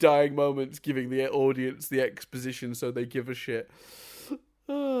 in his dying moments, giving the audience the exposition so they give a shit.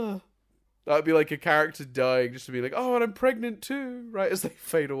 That'd be like a character dying just to be like, oh, and I'm pregnant too, right as they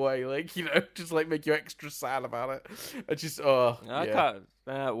fade away, like, just like make you extra sad about it. I just,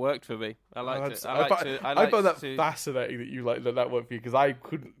 it worked for me. I liked it. I found that fascinating that you like that worked for you, because I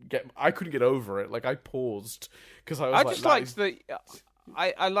couldn't get over it. Like, I paused because I was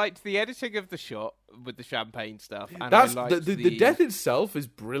I liked the editing of the shot with the champagne stuff. And That's the death itself is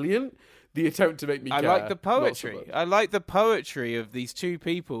brilliant. The attempt to make me care. I like the poetry. So I like the poetry of these two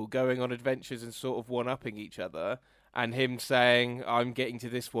people going on adventures and sort of one-upping each other. And him saying, "I'm getting to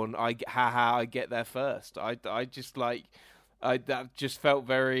this one. I get there first." I just like, that just felt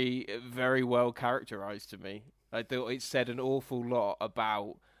very, very well characterized to me. I thought it said an awful lot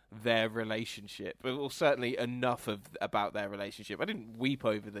about their relationship, or certainly enough about their relationship. I didn't weep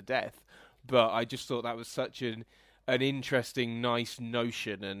over the death, but I just thought that was such an interesting, nice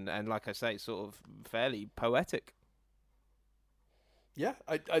notion, and like I say, sort of fairly poetic. Yeah,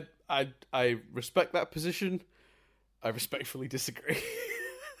 I respect that position. I respectfully disagree.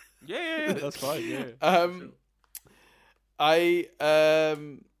 Yeah, that's fine. Yeah. Sure. I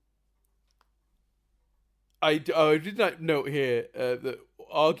did not note here that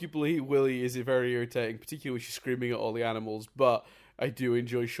arguably Willie is very irritating, particularly when she's screaming at all the animals. But I do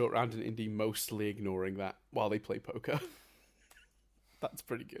enjoy Short Round and Indy mostly ignoring that while they play poker. That's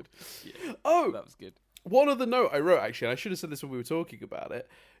pretty good. Yeah, that was good. One other note I wrote, actually, and I should have said this when we were talking about it.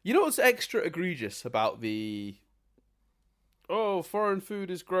 You know what's extra egregious about the foreign food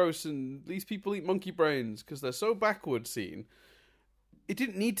is gross and these people eat monkey brains because they're so backward scene? It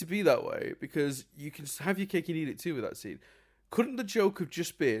didn't need to be that way, because you can have your cake and eat it too with that scene. Couldn't the joke have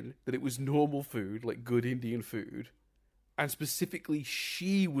just been that it was normal food, like good Indian food, and specifically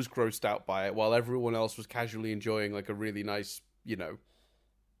she was grossed out by it while everyone else was casually enjoying like a really nice,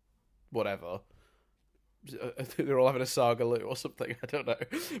 whatever. I think they're all having a sagaloo or something. I don't know,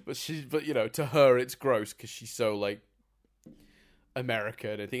 but to her it's gross because she's so like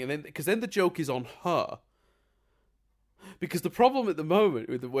American and thing, and then because then the joke is on her. Because the problem at the moment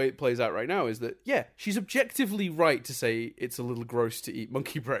with the way it plays out right now is that, yeah, she's objectively right to say it's a little gross to eat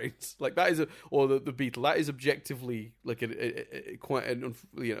monkey brains. Like that is or the beetle. That is objectively like quite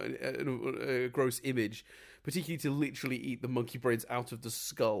a gross image, particularly to literally eat the monkey brains out of the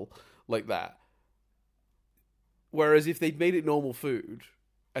skull like that. Whereas if they'd made it normal food,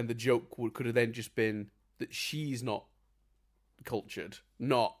 and the joke could have then just been that she's not cultured,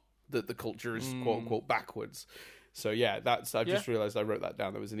 not that the culture is quote unquote backwards. So yeah, I've just realised I wrote that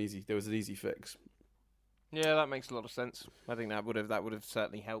down. There was an easy fix. Yeah, that makes a lot of sense. I think that would have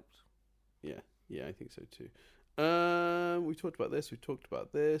certainly helped. Yeah, I think so too. We talked about this. We talked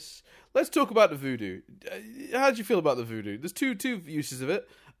about this. Let's talk about the voodoo. How do you feel about the voodoo? There's two uses of it.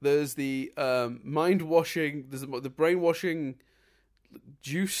 There's the mind washing. There's the brainwashing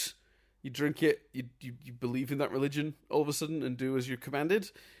juice. You drink it. You believe in that religion all of a sudden and do as you're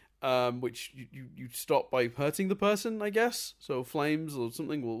commanded. Which you stop by hurting the person, I guess. So flames or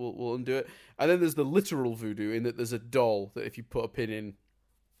something will undo it. And then there's the literal voodoo, in that there's a doll that if you put a pin in,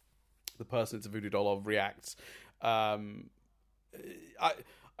 the person it's a voodoo doll of reacts. I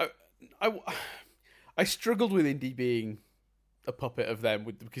struggled with Indy being a puppet of them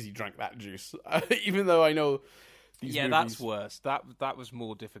because he drank that juice, even though I know. That's worse. That was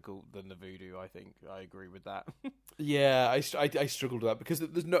more difficult than the voodoo. I think I agree with that. Yeah, I struggled with that because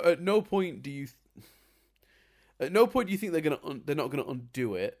there's at no point do you think they're not gonna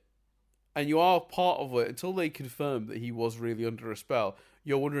undo it, and you are part of it until they confirm that he was really under a spell.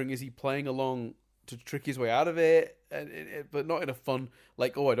 You're wondering, is he playing along to trick his way out of it, but not in a fun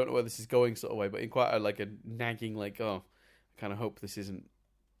like, I don't know where this is going sort of way, but in quite a nagging like, I kind of hope this isn't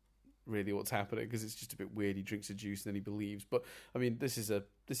really what's happening, because it's just a bit weird. He drinks a juice and then he believes. But I mean, this is a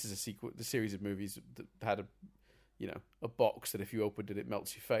sequel. The series of movies that had a box that if you opened it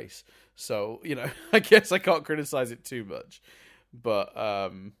melts your face. So I guess I can't criticize it too much. But I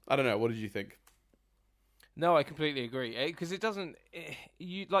don't know. What did you think? No, I completely agree, because it doesn't.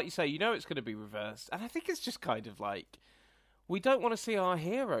 You like you say, it's going to be reversed, and I think it's just kind of like, we don't want to see our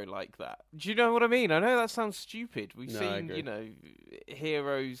hero like that. Do you know what I mean? I know that sounds stupid. We've seen,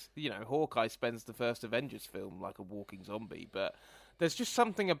 heroes. Hawkeye spends the first Avengers film like a walking zombie, but there's just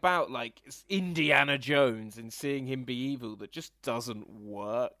something about like Indiana Jones and seeing him be evil that just doesn't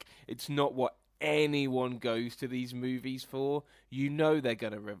work. It's not what anyone goes to these movies for. They're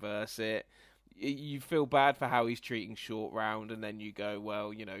going to reverse it. You feel bad for how he's treating Short Round, and then you go,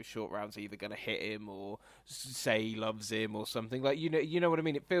 well, Short Round's either going to hit him or say he loves him or something. Like, you know what I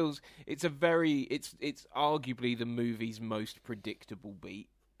mean? It feels it's arguably the movie's most predictable beat,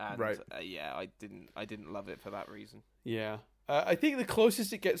 and right. I didn't love it for that reason. Yeah, I think the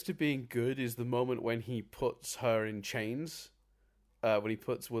closest it gets to being good is the moment when he puts her in chains, when he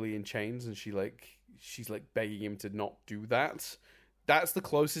puts Willie in chains, and she's begging him to not do that. That's the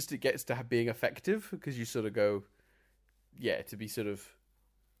closest it gets to being effective, because you sort of go, to be sort of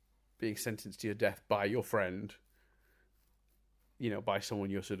being sentenced to your death by your friend. by someone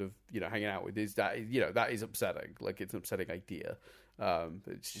you're sort of, hanging out with, is that, that is upsetting. Like, it's an upsetting idea. But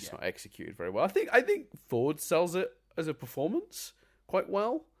it's just not executed very well. I think Ford sells it as a performance quite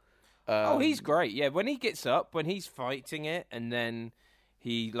well. He's great. Yeah, when he gets up, when he's fighting it, and then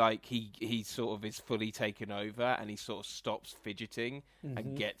he sort of is fully taken over, and he sort of stops fidgeting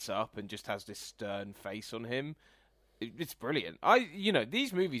and gets up and just has this stern face on him. It's brilliant.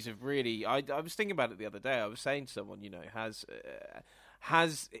 These movies have really. I was thinking about it the other day. I was saying to someone,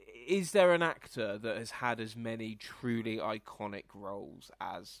 is there an actor that has had as many truly iconic roles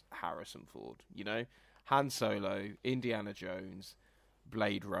as Harrison Ford? Han Solo, Indiana Jones,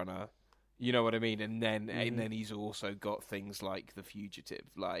 Blade Runner. You know what I mean? And then he's also got things like The Fugitive.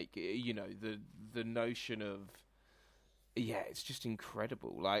 Like, the notion of, it's just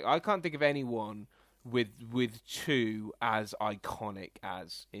incredible. Like, I can't think of anyone with two as iconic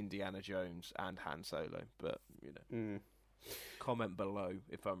as Indiana Jones and Han Solo. But, comment below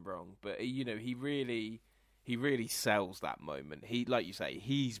if I'm wrong. But, he really sells that moment. He, like you say,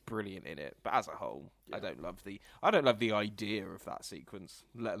 he's brilliant in it. But as a whole, I don't love the idea of that sequence,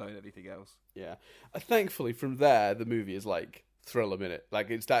 let alone anything else. Yeah, thankfully from there the movie is like thriller minute.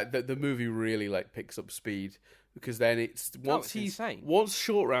 Like, it's that the movie really like picks up speed, because then it's once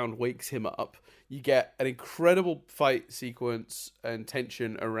Short Round wakes him up, you get an incredible fight sequence and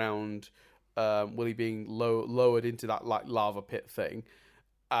tension around Willie being lowered into that like lava pit thing.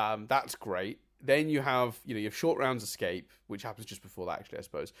 That's great. Then you have, you have Short Round's escape, which happens just before that, actually, I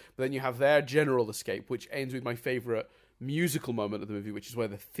suppose. But then you have their general escape, which ends with my favourite musical moment of the movie, which is where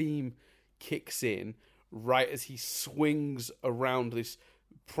the theme kicks in right as he swings around this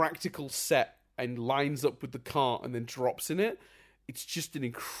practical set and lines up with the car and then drops in it. It's just an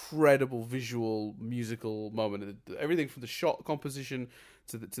incredible visual musical moment. Everything from the shot composition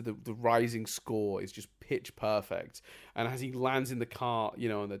to the rising score is just pitch perfect. And as he lands in the car,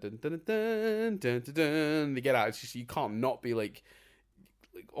 and the dun dun dun dun dun dun, they get out. It's just, you can't not be like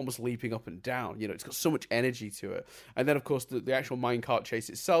almost leaping up and down. It's got so much energy to it. And then of course the actual minecart chase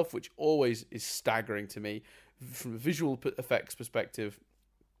itself, which always is staggering to me from a visual effects perspective.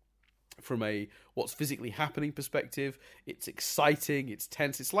 From a what's physically happening perspective, it's exciting, it's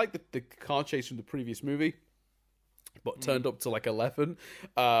tense. It's like the car chase from the previous movie, but turned up to like 11.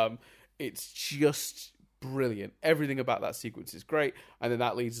 It's just brilliant. Everything about that sequence is great. And then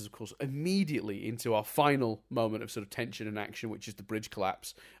that leads us, of course, immediately into our final moment of sort of tension and action, which is the bridge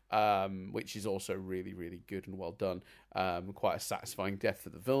collapse, which is also really, really good and well done. Quite a satisfying death for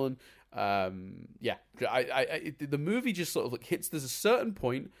the villain. The movie just sort of like hits, there's a certain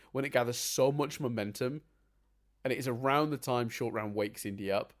point when it gathers so much momentum, and it is around the time Short Round wakes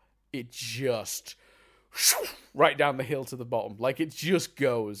Indy up, it just right down the hill to the bottom. Like, it just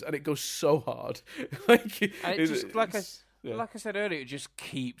goes, and it goes so hard. Like I said earlier, it just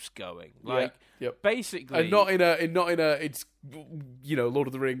keeps going. Like, basically, and not in a it's Lord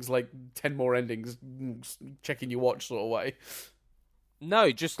of the Rings, like 10 more endings, checking your watch sort of way.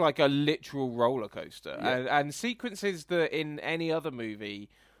 No, just like a literal roller coaster, and sequences that in any other movie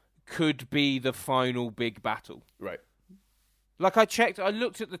could be the final big battle. Right. Like, I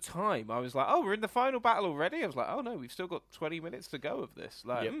looked at the time. I was like, oh, we're in the final battle already? I was like, oh, no, we've still got 20 minutes to go of this.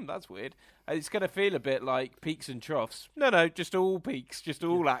 Like, that's weird. And it's going to feel a bit like peaks and troughs. No, just all peaks, just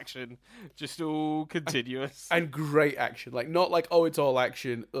all action, just all continuous. And great action. Like, not like, oh, it's all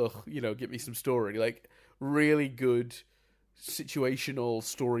action, give me some story. Like, really good situational,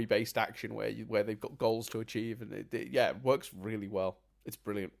 story-based action where they've got goals to achieve. And it works really well. It's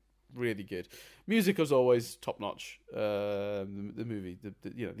brilliant. Really good. Music, as always, top notch. The movie,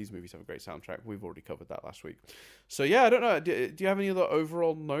 these movies have a great soundtrack. We've already covered that last week. So I don't know. Do you have any other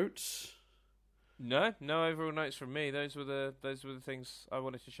overall notes? No overall notes from me. Those were the things I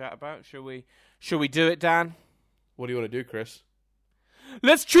wanted to chat about. Shall we do it, Dan? What do you want to do, Chris?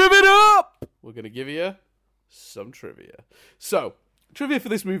 Let's triv it up. We're gonna give you some trivia. So, trivia for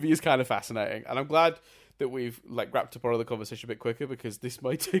this movie is kind of fascinating, and I'm glad that we've wrapped up our other conversation a bit quicker, because this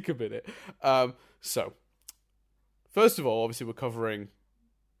might take a minute. So, first of all, obviously we're covering,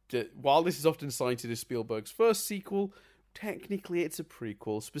 while this is often cited as Spielberg's first sequel, technically it's a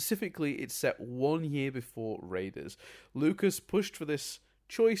prequel. Specifically, it's set 1 year before Raiders. Lucas pushed for this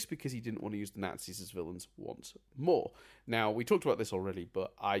choice because he didn't want to use the Nazis as villains once more. Now, we talked about this already,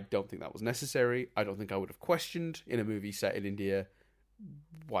 but I don't think that was necessary. I don't think I would have questioned, in a movie set in India,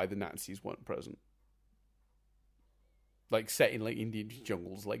 why the Nazis weren't present. Like, set in Indian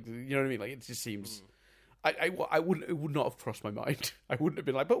jungles, you know what I mean? Like, it just seems, I wouldn't, it would not have crossed my mind. I wouldn't have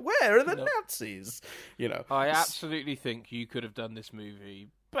been like, but where are the Nazis? I absolutely think you could have done this movie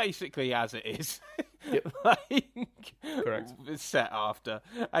basically as it is. Yep. Correct. Set after,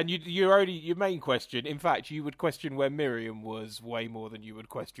 and your main question. In fact, you would question where Miriam was way more than you would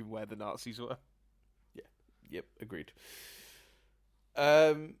question where the Nazis were. Yeah. Yep. Agreed.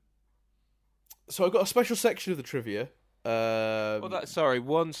 So I've got a special section of the trivia.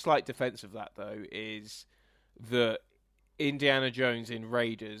 One slight defense of that though is that Indiana Jones in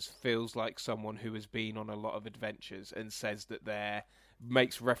Raiders feels like someone who has been on a lot of adventures and says that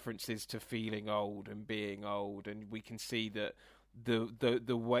makes references to feeling old and being old, and we can see that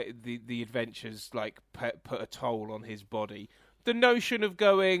the way the adventures like put a toll on his body. The notion of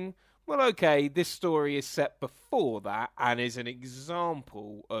going, well, okay, this story is set before that and is an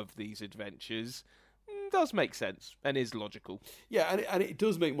example of these adventures, does make sense and is logical. Yeah, and it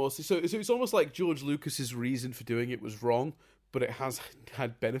does make more sense. So it's almost like George Lucas's reason for doing it was wrong, but it has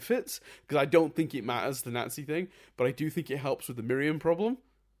had benefits. Because I don't think it matters, the Nazi thing, but I do think it helps with the Miriam problem.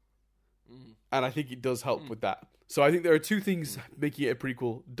 And I think it does help with that. So I think there are two things making it a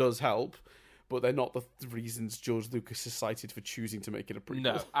prequel does help, but they're not the reasons George Lucas has cited for choosing to make it a prequel.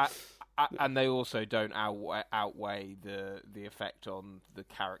 No, and they also don't outweigh the effect on the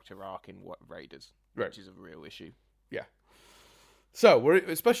character arc in Raiders. Right. Which is a real issue. Yeah. So, we're in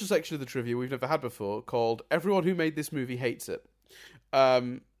a special section of the trivia we've never had before called Everyone Who Made This Movie Hates It.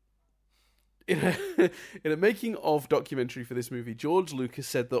 In a making of documentary for this movie, George Lucas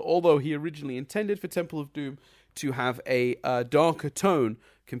said that although he originally intended for Temple of Doom to have a darker tone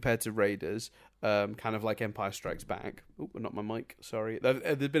compared to Raiders, kind of like Empire Strikes Back. Oh, not my mic, sorry.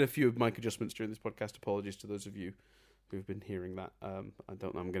 There's been a few mic adjustments during this podcast. Apologies to those of you who've been hearing that. I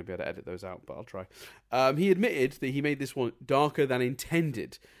don't know I'm going to be able to edit those out, but I'll try. He admitted that he made this one darker than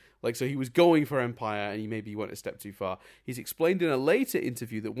intended. So he was going for Empire, and he maybe went a step too far. He's explained in a later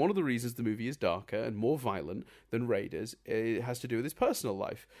interview that one of the reasons the movie is darker and more violent than Raiders, it has to do with his personal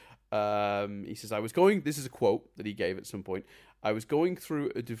life. He says, this is a quote that he gave at some point, I was going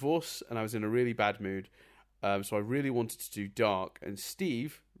through a divorce, and I was in a really bad mood, so I really wanted to do dark, and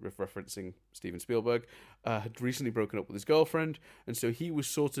Steve, referencing Steven Spielberg, had recently broken up with his girlfriend, and so he was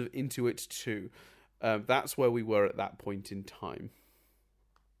sort of into it too. That's where we were at that point in time.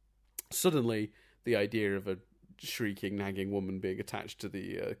 Suddenly, the idea of a shrieking, nagging woman being attached to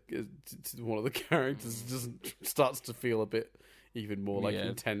to one of the characters starts to feel a bit even more like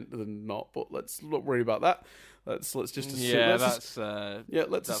intent than not. But let's not worry about that. Let's just assume that's not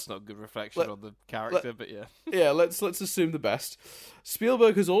a good reflection on the character, but let's assume the best.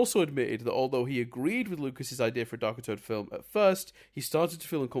 Spielberg has also admitted that although he agreed with Lucas's idea for a darker tone film at first, he started to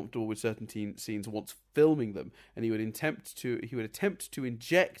feel uncomfortable with certain scenes once filming them, and he would attempt to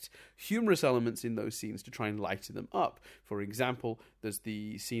inject humorous elements in those scenes to try and lighten them up. For example, there's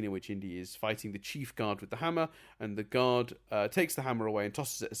the scene in which Indy is fighting the chief guard with the hammer, and the guard takes the hammer away and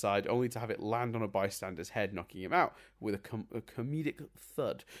tosses it aside, only to have it land on a bystander's head, knocking him out with a comedic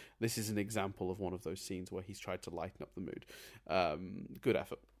thud. This is an example of one of those scenes where he's tried to lighten up the mood. Good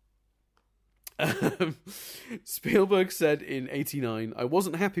effort. Spielberg said in '89, I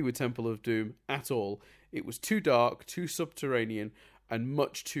wasn't happy with Temple of Doom at all. It was too dark, too subterranean, and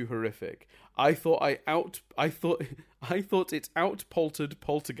much too horrific. I thought it out-poltered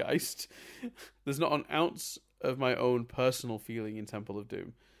Poltergeist. There's not an ounce of my own personal feeling in Temple of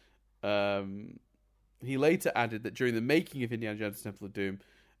Doom. He later added that during the making of Indiana Jones' Temple of Doom,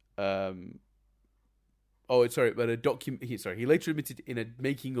 he later admitted in a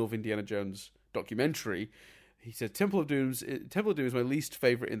making of Indiana Jones documentary, he said, Temple of Doom is my least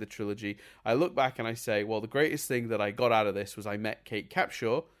favourite in the trilogy. I look back and I say, well, the greatest thing that I got out of this was I met Kate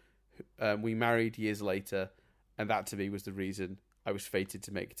Capshaw. We married years later, and that to me was the reason I was fated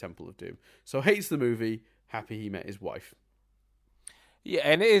to make Temple of Doom. So hates the movie, happy he met his wife. Yeah,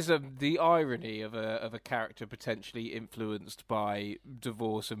 and it is the irony of a character potentially influenced by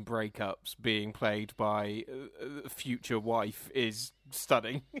divorce and breakups being played by a future wife is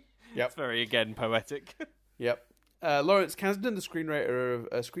stunning. Yep. It's very, again, poetic. Yep. Lawrence Kasdan, the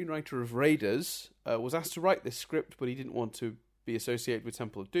screenwriter of Raiders, was asked to write this script, but he didn't want to be associated with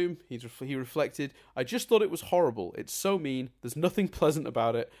Temple of Doom. He reflected, I just thought it was horrible. It's so mean. There's nothing pleasant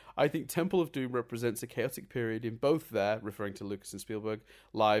about it. I think Temple of Doom represents a chaotic period in both their, referring to Lucas and Spielberg,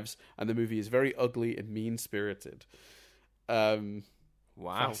 lives, and the movie is very ugly and mean-spirited. Wow.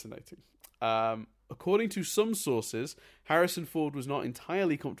 Fascinating. According to some sources, Harrison Ford was not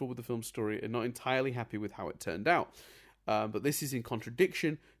entirely comfortable with the film's story and not entirely happy with how it turned out. But this is in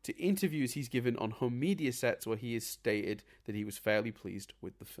contradiction to interviews he's given on home media sets where he has stated that he was fairly pleased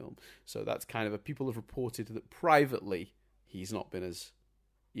with the film. So that's kind of people have reported that privately he's not been as,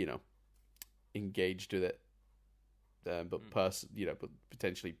 engaged with it but but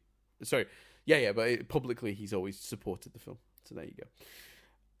potentially, sorry, but publicly he's always supported the film. So there you go.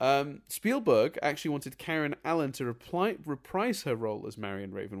 Spielberg actually wanted Karen Allen to reprise her role as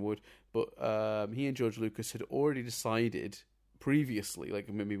Marion Ravenwood, but he and George Lucas had already decided previously, like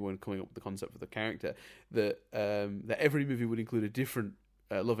maybe when coming up with the concept for the character, that every movie would include a different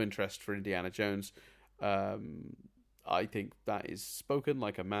love interest for Indiana Jones. I think that is spoken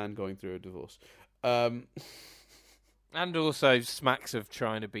like a man going through a divorce. And also smacks of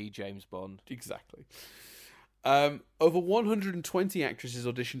trying to be James Bond. Exactly. Over 120 actresses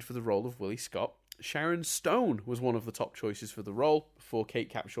auditioned for the role of Willie Scott. Sharon Stone was one of the top choices for the role before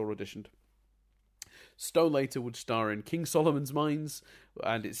Kate Capshaw auditioned. Stone later would star in King Solomon's Mines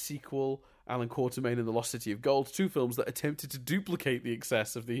and its sequel, Alan Quatermain and the Lost City of Gold, 2 films that attempted to duplicate the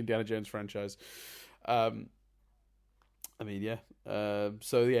excess of the Indiana Jones franchise. That's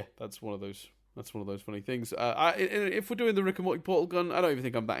one of those funny things. If we're doing the Rick and Morty portal gun, I don't even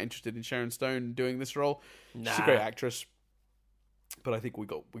think I'm that interested in Sharon Stone doing this role. Nah. She's a great actress, but I think we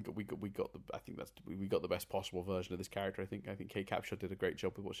got the best possible version of this character. I think Kate Capshaw did a great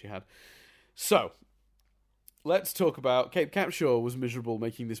job with what she had. So let's talk about Kate Capshaw was miserable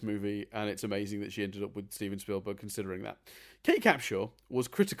making this movie, and it's amazing that she ended up with Steven Spielberg considering that. Kate Capshaw was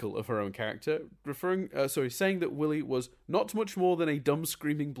critical of her own character, saying that Willie was not much more than a dumb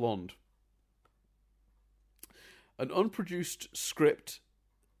screaming blonde. An unproduced script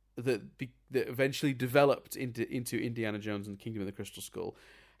that eventually developed into Indiana Jones and the Kingdom of the Crystal Skull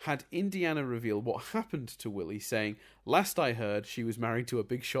had Indiana reveal what happened to Willie, saying, "Last I heard, she was married to a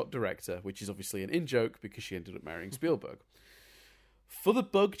big shot director," which is obviously an in-joke because she ended up marrying Spielberg. For the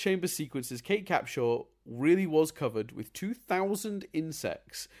bug chamber sequences, Kate Capshaw really was covered with 2,000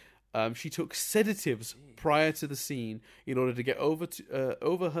 insects. She took sedatives prior to the scene in order to get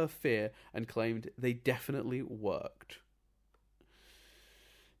over her fear, and claimed they definitely worked.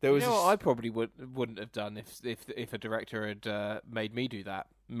 I probably wouldn't have done if a director had made me do that.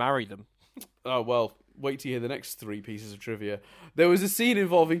 Marry them. Oh, well, wait to hear the next 3 pieces of trivia. There was a scene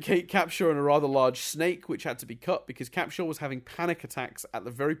involving Kate Capshaw and a rather large snake, which had to be cut because Capshaw was having panic attacks at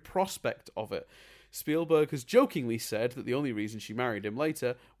the very prospect of it. Spielberg has jokingly said that the only reason she married him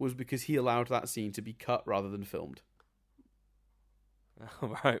later was because he allowed that scene to be cut rather than filmed.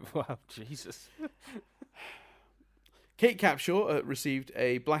 All right, wow, Jesus. Kate Capshaw received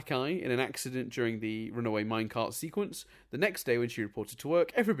a black eye in an accident during the runaway minecart sequence. The next day when she reported to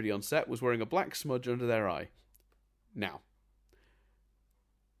work, everybody on set was wearing a black smudge under their eye. Now,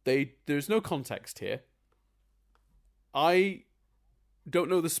 there's no context here. I don't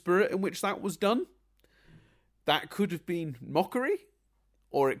know the spirit in which that was done. That could have been mockery,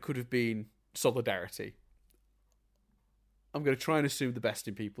 or it could have been solidarity. I'm going to try and assume the best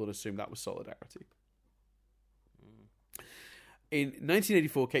in people and assume that was solidarity. In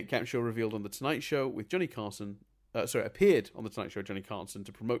 1984, Kate Capshaw revealed on The Tonight Show with Johnny Carson... appeared on The Tonight Show with Johnny Carson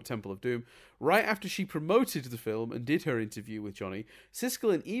to promote Temple of Doom. Right after she promoted the film and did her interview with Johnny,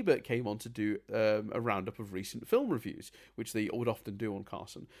 Siskel and Ebert came on to do a roundup of recent film reviews, which they would often do on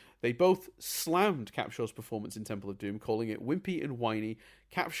Carson. They both slammed Capshaw's performance in Temple of Doom, calling it wimpy and whiny.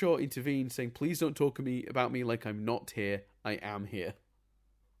 Capshaw intervened, saying, "Please don't talk about me like I'm not here. I am here."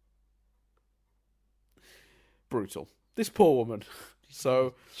 Brutal. This poor woman.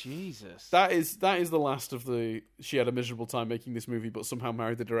 So Jesus, that is the last of the. She had a miserable time making this movie, but somehow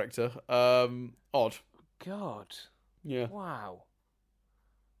married the director. Odd. God. Yeah. Wow.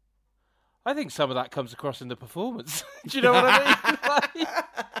 I think some of that comes across in the performance. Do you know what I mean?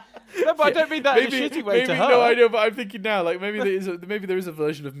 No, but I don't mean that in a shitty way to her. No, I know, but I'm thinking now, like maybe there is a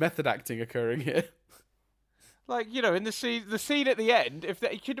version of method acting occurring here. Like, in the scene at the end,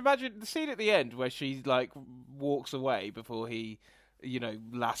 you could imagine the scene at the end where she like walks away before he,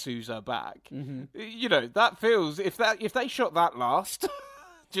 lassos her back. Mm-hmm. That feels if they shot that last.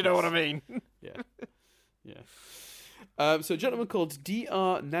 Do you know what I mean? Yeah. So a gentleman called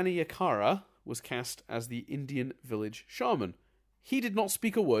D.R. Nanayakara was cast as the Indian village shaman. He did not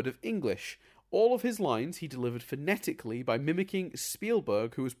speak a word of English. All of his lines he delivered phonetically by mimicking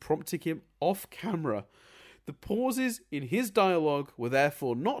Spielberg, who was prompting him off camera. The pauses in his dialogue were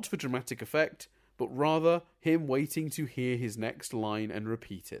therefore not for dramatic effect, but rather him waiting to hear his next line and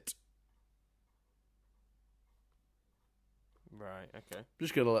repeat it. Right, okay. I'm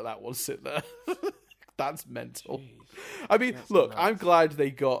just going to let that one sit there. That's mental. Jeez. I mean, look, nuts. I'm glad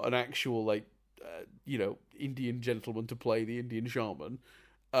they got an actual, Indian gentleman to play the Indian shaman.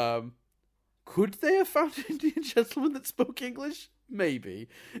 Could they have found an Indian gentleman that spoke English? Maybe.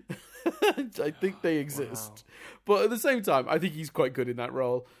 I think they exist. Wow. But at the same time, I think he's quite good in that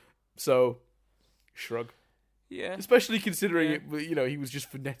role. So, shrug. Yeah. Especially considering it, he was just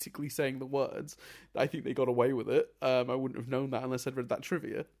phonetically saying the words. I think they got away with it. I wouldn't have known that unless I'd read that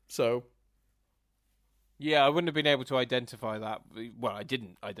trivia. So. Yeah, I wouldn't have been able to identify that. Well, I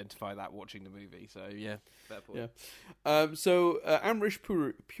didn't identify that watching the movie. So yeah, fair point. Yeah. Amrish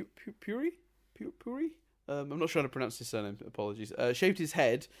Puri. I'm not sure how to pronounce his surname. Apologies. Shaved his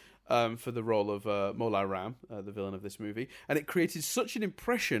head for the role of Mola Ram, the villain of this movie, and it created such an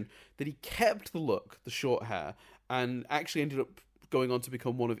impression that he kept the look, the short hair, and actually ended up going on to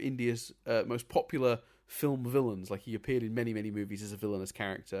become one of India's most popular film villains. Like, he appeared in many, many movies as a villainous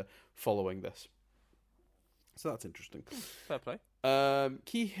character following this. So that's interesting. Fair play.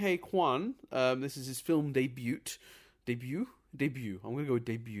 Ki Hei Kwan, this is his film debut. I'm going to go with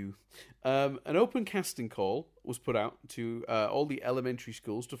debut. An open casting call was put out to all the elementary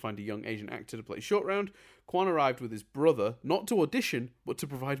schools to find a young Asian actor to play Short Round. Kwan arrived with his brother, not to audition, but to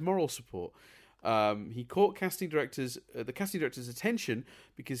provide moral support. He caught the casting director's attention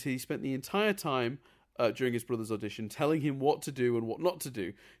because he spent the entire time during his brother's audition telling him what to do and what not to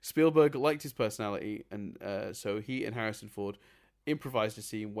do. Spielberg liked his personality, and so he and Harrison Ford improvised a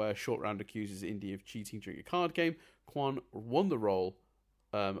scene where Short Round accuses Indy of cheating during a card game. Kwan won the role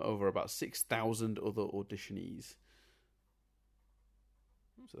over about 6,000 other auditionees.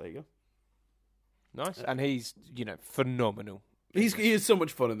 So there you go. Nice. And he's, phenomenal. He is so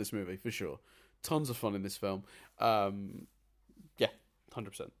much fun in this movie, for sure. Tons of fun in this film. 100%.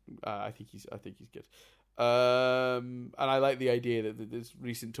 I think he's good. And I like the idea that there's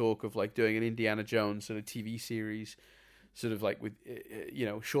recent talk of like doing an Indiana Jones sort of TV series, sort of like with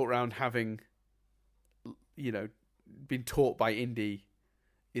Short Round having been taught by Indy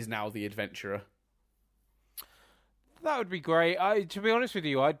is now the adventurer. That would be great. To be honest with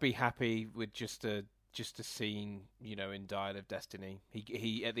you, I'd be happy with just a scene, in Dial of Destiny.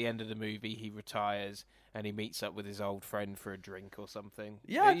 He at the end of the movie he retires and he meets up with his old friend for a drink or something.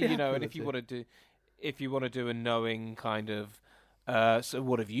 Yeah, and if you want to do a knowing kind of so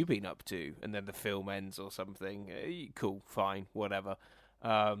what have you been up to, and then the film ends or something, cool, fine, whatever.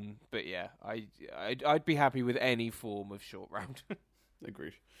 But yeah, I'd be happy with any form of Short Round.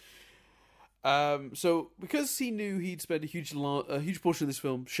 Agreed. So because he knew he'd spend a huge portion of this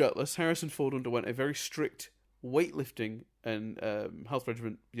film shirtless, Harrison Ford underwent a very strict weightlifting and health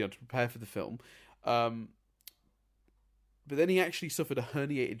regimen, to prepare for the film. But then he actually suffered a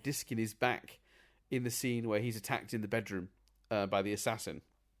herniated disc in his back in the scene where he's attacked in the bedroom by the assassin,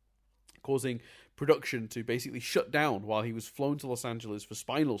 causing production to basically shut down while he was flown to Los Angeles for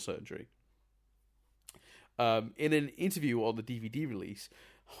spinal surgery. In an interview on the DVD release,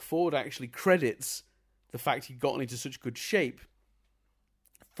 Ford actually credits the fact he'd gotten into such good shape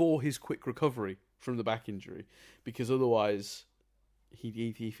for his quick recovery from the back injury, because otherwise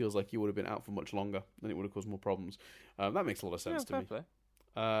he feels like he would have been out for much longer and it would have caused more problems. That makes a lot of sense to me.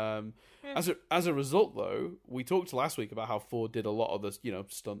 As a result, though, we talked last week about how Ford did a lot of the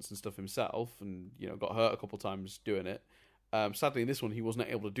stunts and stuff himself, and got hurt a couple times doing it. Sadly, in this one, he wasn't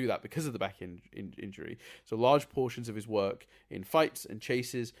able to do that because of the back injury. So large portions of his work in fights and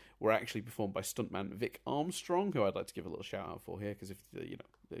chases were actually performed by stuntman Vic Armstrong, who I'd like to give a little shout out for here, because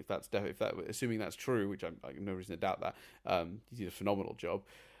assuming that's true, which I have no reason to doubt that, he did a phenomenal job.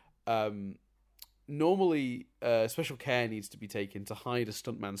 Normally, special care needs to be taken to hide a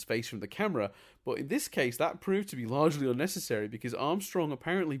stuntman's face from the camera, but in this case, that proved to be largely unnecessary because Armstrong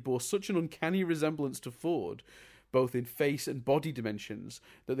apparently bore such an uncanny resemblance to Ford, both in face and body dimensions,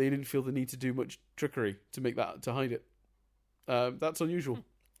 that they didn't feel the need to do much trickery to hide it. That's unusual.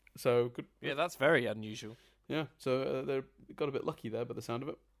 So good. Yeah, that's very unusual. Yeah, so they got a bit lucky there by the sound of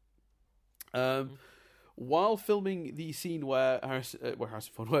it. While filming the scene where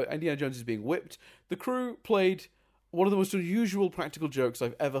Indiana Jones is being whipped, the crew played one of the most unusual practical jokes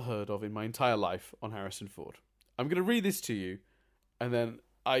I've ever heard of in my entire life on Harrison Ford. I'm going to read this to you, and then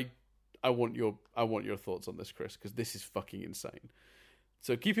I want your thoughts on this, Chris, because this is fucking insane.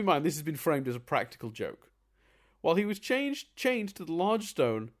 So keep in mind, this has been framed as a practical joke. While he was chained to the large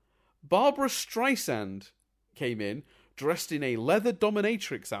stone, Barbara Streisand came in, dressed in a leather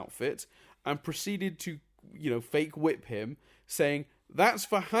dominatrix outfit, and proceeded to, fake whip him, saying, "That's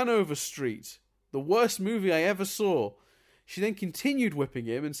for Hanover Street, the worst movie I ever saw." She then continued whipping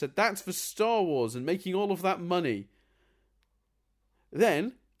him and said, "That's for Star Wars and making all of that money."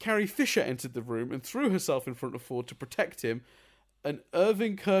 Then Carrie Fisher entered the room and threw herself in front of Ford to protect him. And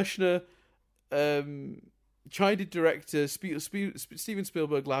Irving Kershner chided director Steven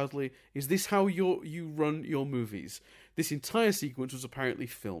Spielberg loudly, "Is this how you run your movies?" This entire sequence was apparently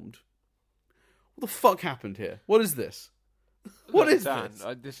filmed. What the fuck happened here? What is this? What is Dan,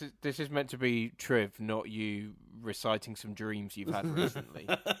 this? This is meant to be Triv, not you reciting some dreams you've had recently.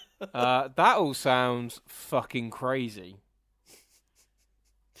 That all sounds fucking crazy.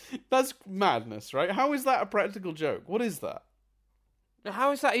 That's madness, right? How is that a practical joke? What is that?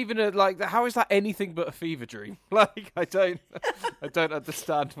 How is that even how is that anything but a fever dream? Like, I don't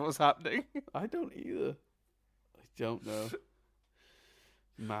understand what's happening. I don't either. I don't know.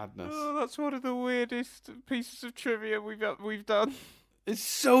 Madness. Oh, that's one of the weirdest pieces of trivia we've done. It's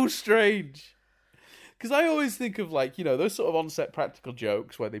so strange. Because I always think of, like, you know, those sort of on-set practical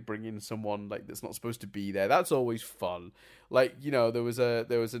jokes where they bring in someone like that's not supposed to be there. That's always fun. Like, you know, there's an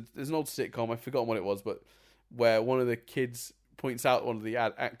old sitcom, I've forgotten what it was, but where one of the kids points out one of the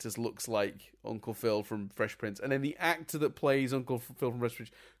actors looks like Uncle Phil from Fresh Prince, and then the actor that plays Uncle Phil from Fresh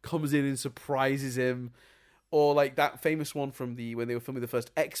Prince comes in and surprises him. Or like that famous one from when they were filming the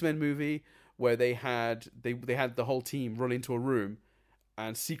first X-Men movie, where they had the whole team run into a room,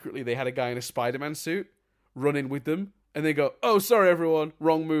 and secretly they had a guy in a Spider-Man suit run in with them, and they go, "Oh, sorry everyone,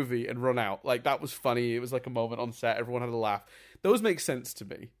 wrong movie," and run out. Like, that was funny. It was like a moment on set. Everyone had a laugh. Those make sense to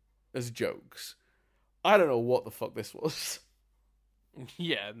me as jokes. I don't know what the fuck this was.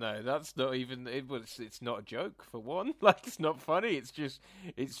 Yeah, no, that's not even. It's not a joke for one. Like, it's not funny. It's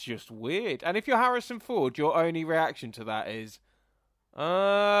just weird. And if you're Harrison Ford, your only reaction to that is,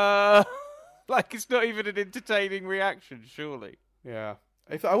 like, it's not even an entertaining reaction, surely. Yeah.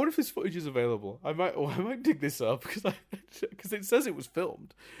 I wonder if this footage is available. I might dig this up because it says it was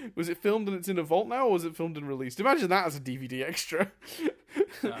filmed. Was it filmed and it's in a vault now, or was it filmed and released? Imagine that as a DVD extra.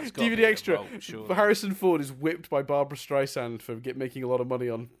 DVD extra. Vault, Harrison Ford is whipped by Barbara Streisand for making a lot of money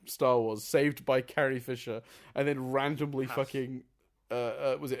on Star Wars, saved by Carrie Fisher, and then randomly fucking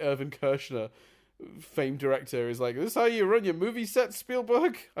was it Irvin Kershner, famed director, is like, "This is how you run your movie set,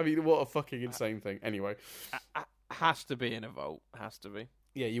 Spielberg?" I mean, what a fucking insane thing. Anyway. Has to be in a vault. Has to be.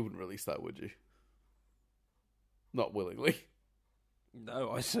 Yeah, you wouldn't release that, would you? Not willingly.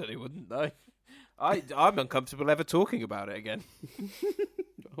 No, I certainly wouldn't, no. I'm uncomfortable ever talking about it again.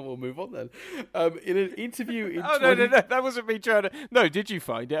 We'll move on then. In an interview in no, that wasn't me trying to... No, did you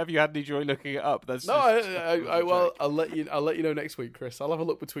find it? Have you had any joy looking it up? That's I'll let you know next week, Chris. I'll have a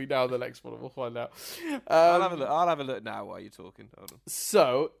look between now and the next one and we'll find out. I'll have a look now while you're talking. Hold on.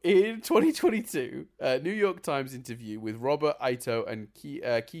 So, in 2022, New York Times interview with Robert Ito and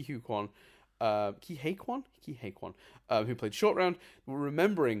Kihei Kwan, who played Short Round, were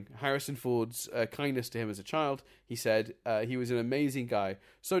remembering Harrison Ford's kindness to him as a child. He said, he was an amazing guy,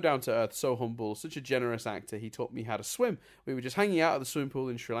 so down to earth, so humble, such a generous actor. He taught me how to swim. We were just hanging out at the swimming pool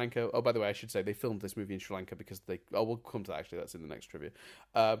in Sri Lanka. Oh, by the way, I should say they filmed this movie in Sri Lanka because we'll come to that, actually. That's in the next trivia.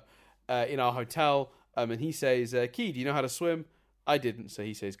 In our hotel, and he says, "Key, do you know how to swim?" I didn't, so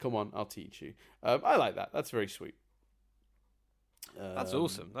he says, "Come on, I'll teach you." I like that. That's very sweet. That's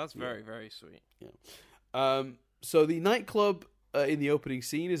awesome. That's very, very sweet. Yeah. So the nightclub in the opening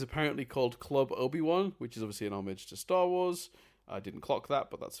scene is apparently called Club Obi-Wan, which is obviously an homage to Star Wars. I didn't clock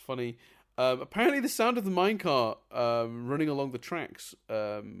that, but that's funny. Apparently the sound of the minecart running along the tracks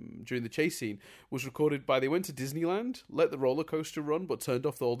during the chase scene was recorded they went to Disneyland, let the roller coaster run, but turned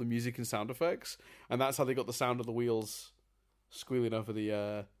off all the music and sound effects, and that's how they got the sound of the wheels squealing over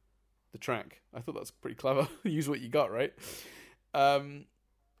the track. I thought that's pretty clever. Use what you got, right?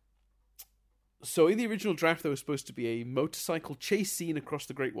 So in the original draft, there was supposed to be a motorcycle chase scene across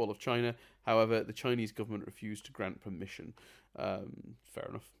the Great Wall of China. However, the Chinese government refused to grant permission. Fair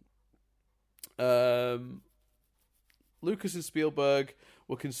enough. Lucas and Spielberg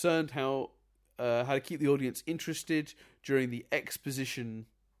were concerned how to keep the audience interested during the exposition,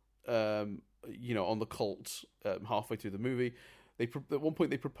 on the cult halfway through the movie. At one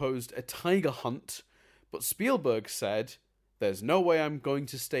point, they proposed a tiger hunt, but Spielberg said, "There's no way I'm going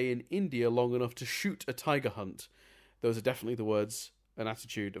to stay in India long enough to shoot a tiger hunt." Those are definitely the words and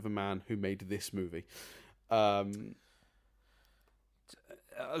attitude of a man who made this movie.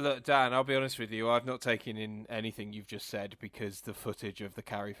 Look, Dan, I'll be honest with you. I've not taken in anything you've just said because the footage of the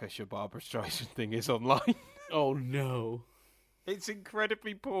Carrie Fisher Barbara Streisand thing is online. Oh, no. It's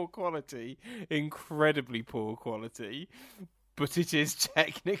incredibly poor quality, but it is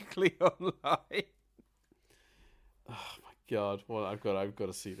technically online. Oh my God! Well, I've got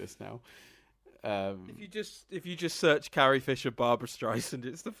to see this now. If you just search Carrie Fisher Barbara Streisand,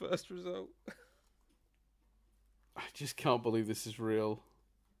 it's the first result. I just can't believe this is real.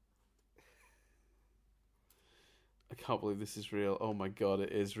 I can't believe this is real. Oh my God,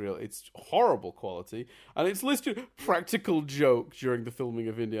 it is real. It's horrible quality, and it's listed practical joke during the filming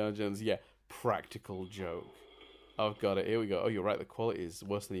of Indiana Jones. Yeah, practical joke. I've got it. Here we go. Oh, you're right. The quality is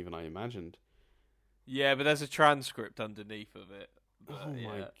worse than even I imagined. Yeah, but there's a transcript underneath of it.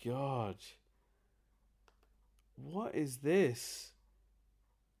 My God. What is this?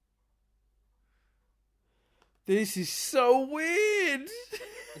 This is so weird.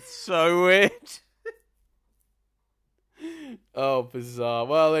 It's so weird. Oh, bizarre.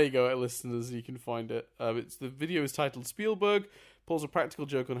 Well, there you go, listeners. You can find it. The video is titled "Spielberg Pulls a Practical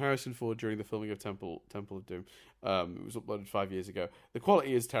Joke on Harrison Ford During the Filming of Temple of Doom." It was uploaded 5 years ago. The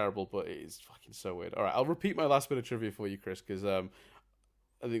quality is terrible, but it is fucking so weird. All right, I'll repeat my last bit of trivia for you, Chris, because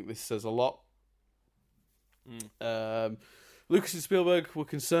I think this says a lot. Lucas and Spielberg were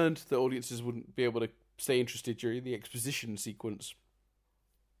concerned that audiences wouldn't be able to stay interested during the exposition sequence.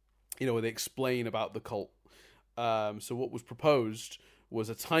 Where they explain about the cult. So what was proposed was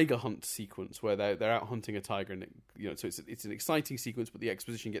a tiger hunt sequence where they're out hunting a tiger, and so it's an exciting sequence, but the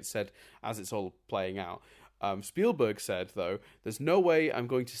exposition gets said as it's all playing out. Spielberg said, though, "There's no way I'm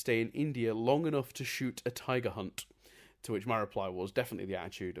going to stay in India long enough to shoot a tiger hunt." To which my reply was, "Definitely the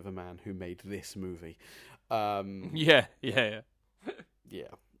attitude of a man who made this movie." Yeah. Yep.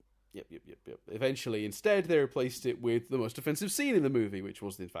 Eventually, instead, they replaced it with the most offensive scene in the movie, which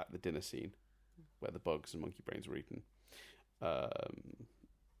was, in fact, the dinner scene, where the bugs and monkey brains were eaten.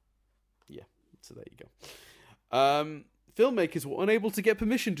 So there you go. Filmmakers were unable to get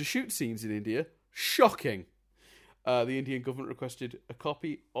permission to shoot scenes in India. Shocking. The Indian government requested a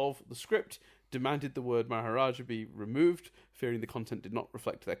copy of the script, demanded the word Maharaja be removed, fearing the content did not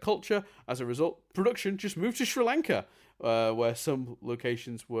reflect their culture. As a result, production just moved to Sri Lanka, where some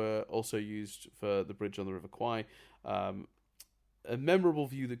locations were also used for the bridge on the River Kwai. A memorable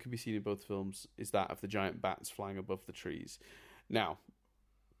view that can be seen in both films is that of the giant bats flying above the trees. Now,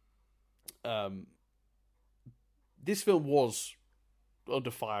 this film was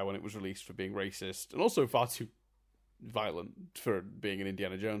under fire when it was released for being racist and also far too violent for being an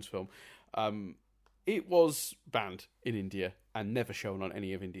Indiana Jones film. It was banned in India and never shown on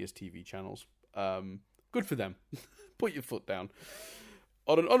any of India's TV channels. Good for them. Put your foot down.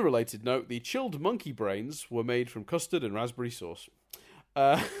 On an unrelated note, the chilled monkey brains were made from custard and raspberry sauce.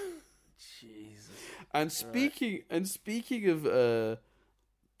 Jesus. And speaking of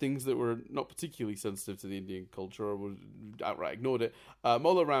things that were not particularly sensitive to the Indian culture or were outright ignored it,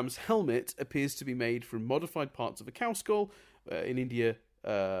 Mola Ram's helmet appears to be made from modified parts of a cow skull. In India,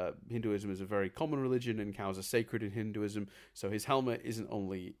 Hinduism is a very common religion and cows are sacred in Hinduism, so his helmet isn't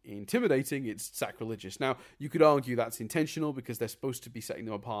only intimidating, it's sacrilegious. Now, you could argue that's intentional because they're supposed to be setting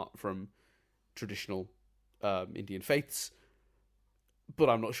them apart from traditional Indian faiths, but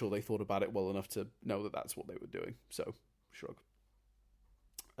I'm not sure they thought about it well enough to know that that's what they were doing, so shrug.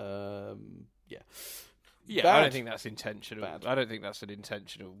 Yeah, bad. I don't think that's intentional. Bad. I don't think that's an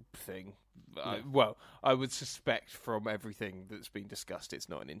intentional thing. No. I would suspect from everything that's been discussed, it's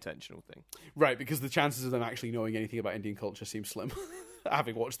not an intentional thing. Right, because the chances of them actually knowing anything about Indian culture seem slim.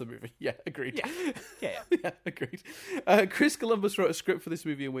 Having watched the movie. Yeah, agreed. Yeah, agreed. Chris Columbus wrote a script for this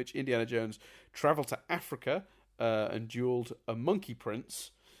movie in which Indiana Jones travelled to Africa and duelled a monkey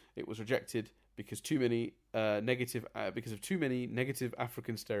prince. It was rejected because of too many negative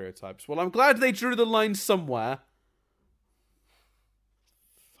African stereotypes. Well, I'm glad they drew the line somewhere.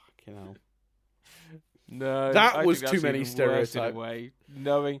 Fucking hell. No, that was too many stereotypes.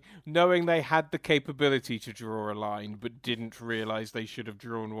 Knowing they had the capability to draw a line, but didn't realise they should have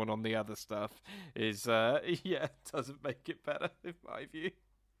drawn one on the other stuff is doesn't make it better in my view.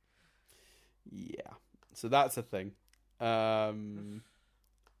 Yeah, so that's a thing.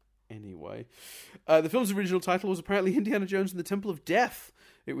 Anyway, the film's original title was apparently Indiana Jones and the Temple of Death.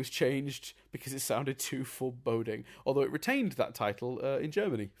 It was changed because it sounded too foreboding, although it retained that title in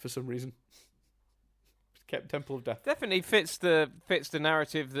Germany for some reason. Kept Temple of Death. Definitely fits the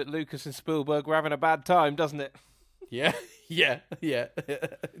narrative that Lucas and Spielberg were having a bad time, doesn't it? Yeah,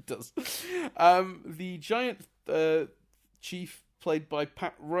 it does. The giant chief, played by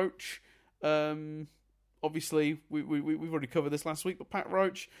Pat Roach. Obviously, we've already covered this last week, but Pat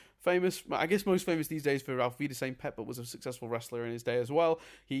Roach, famous, I guess most famous these days for Auf Wiedersehen Pet, but was a successful wrestler in his day as well.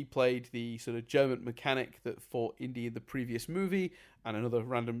 He played the sort of German mechanic that fought Indy in the previous movie, and another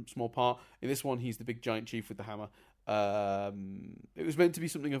random small part. In this one, he's the big giant chief with the hammer. It was meant to be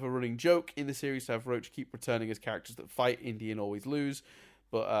something of a running joke in the series to have Roach keep returning as characters that fight Indy and always lose,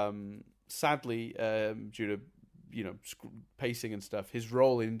 but sadly, due to pacing and stuff, his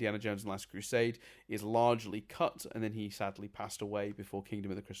role in Indiana Jones and the Last Crusade is largely cut, and then he sadly passed away before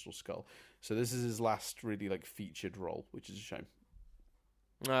Kingdom of the Crystal Skull. So this is his last really featured role, which is a shame.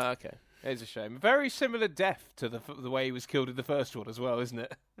 Okay, it's a shame. Very similar death to the way he was killed in the first one as well, isn't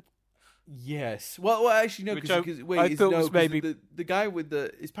it? Yes. Well, actually, no. Because the guy with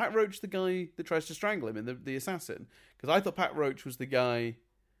is Pat Roach the guy that tries to strangle him in the assassin? Because I thought Pat Roach was the guy.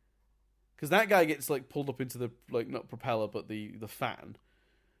 Because that guy gets like pulled up into the not propeller but the fan.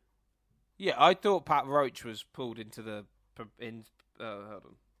 Yeah, I thought Pat Roach was pulled into the hold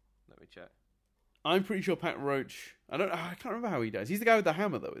on, let me check. I'm pretty sure Pat Roach. I can't remember how he dies. He's the guy with the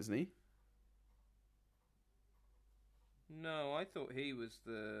hammer, though, isn't he? No, I thought he was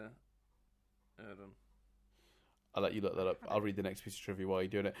the. Hold on. I'll let you look that up. I'll read the next piece of trivia while you're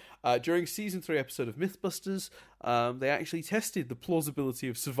doing it. During season 3 episode of Mythbusters, they actually tested the plausibility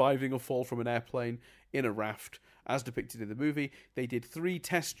of surviving a fall from an airplane in a raft, as depicted in the movie. They did 3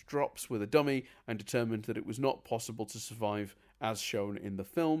 test drops with a dummy and determined that it was not possible to survive as shown in the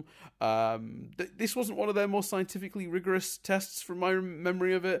film. This wasn't one of their more scientifically rigorous tests from my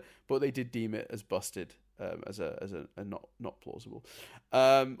memory of it, but they did deem it as busted. As a not plausible.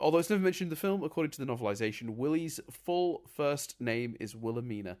 Although it's never mentioned in the film, according to the novelization, Willie's full first name is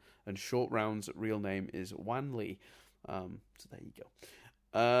Wilhelmina, and Short Round's real name is Wan Lee. So there you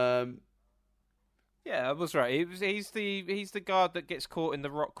go. Yeah, I was right. He's the guard that gets caught in the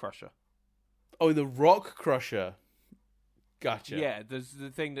rock crusher. Oh, the rock crusher. Gotcha. Yeah, there's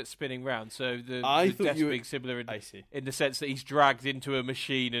the thing that's spinning round. So the death's being similar in the sense that he's dragged into a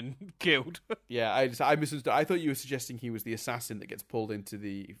machine and killed. Yeah, I misunderstood. I thought you were suggesting he was the assassin that gets pulled into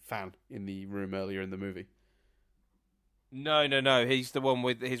the fan in the room earlier in the movie. No. He's the one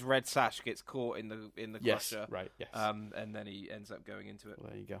with his red sash gets caught in the crusher. Right. Yes. And then he ends up going into it.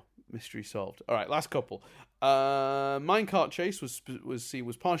 Well, there you go. Mystery solved. All right, last couple. Minecart Chase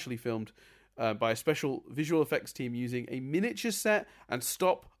was partially filmed by a special visual effects team using a miniature set and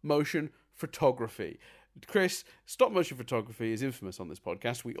stop motion photography. Chris, stop motion photography is infamous on this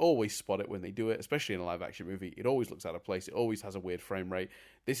podcast. We always spot it when they do it, especially in a live action movie. It always looks out of place. It always has a weird frame rate.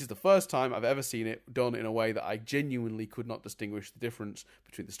 This is the first time I've ever seen it done in a way that I genuinely could not distinguish the difference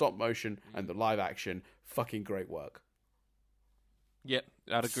between the stop motion and the live action. Fucking great work. Yep,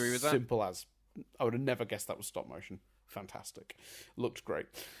 I'd agree with that. Simple as. I would have never guessed that was stop motion. Fantastic. Looked great.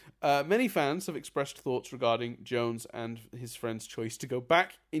 Many fans have expressed thoughts regarding Jones and his friend's choice to go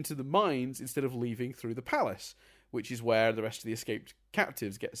back into the mines instead of leaving through the palace, which is where the rest of the escaped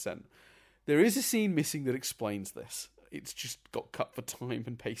captives get sent. There is a scene missing that explains this. It's just got cut for time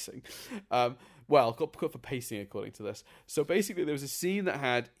and pacing. Got cut for pacing according to this. So basically there was a scene that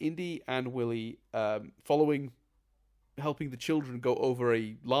had Indy and Willie helping the children go over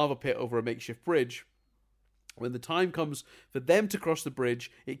a lava pit over a makeshift bridge. When the time comes for them to cross the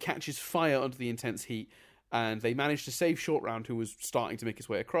bridge, it catches fire under the intense heat, and they manage to save Short Round, who was starting to make his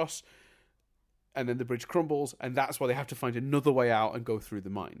way across, and then the bridge crumbles, and that's why they have to find another way out and go through the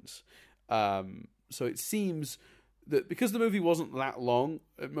mines. So it seems that because the movie wasn't that long,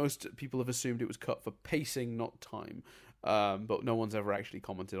 most people have assumed it was cut for pacing, not time. But no one's ever actually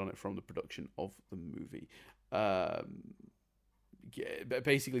commented on it from the production of the movie.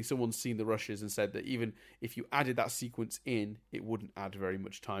 Basically, someone's seen the rushes and said that even if you added that sequence in, it wouldn't add very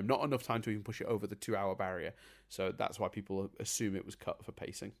much time. Not enough time to even push it over the 2-hour barrier. So that's why people assume it was cut for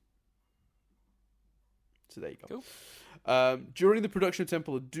pacing. So there you go. Cool. During the production of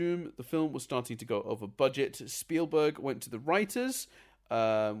Temple of Doom, the film was starting to go over budget. Spielberg went to the writers,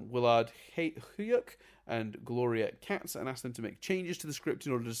 Willard Huyck and Gloria Katz, and asked them to make changes to the script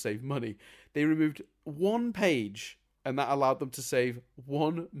in order to save money. They removed one page, and that allowed them to save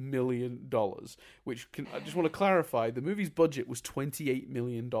 $1 million, I just want to clarify, the movie's budget was $28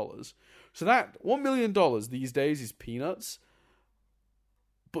 million. So that $1 million these days is peanuts,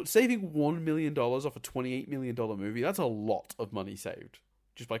 but saving $1 million off a $28 million movie, that's a lot of money saved,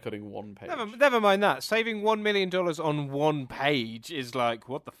 just by cutting one page. Never mind that. Saving $1 million on one page is like,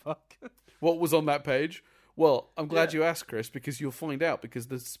 what the fuck? What was on that page? Well, I'm glad you asked, Chris, because you'll find out, because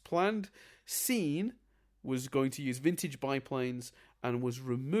this planned scene was going to use vintage biplanes and was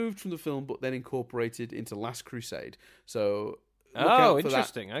removed from the film but then incorporated into Last Crusade. So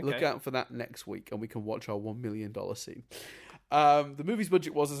interesting. Okay. Look out for that next week, and we can watch our $1 million scene. The movie's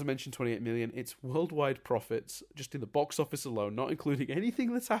budget was, as I mentioned, $28 million. Its worldwide profits, just in the box office alone, not including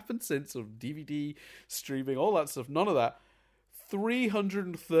anything that's happened since, of DVD, streaming, all that stuff, none of that,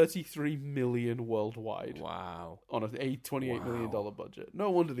 $333 million worldwide. Wow. On a $28 million budget. No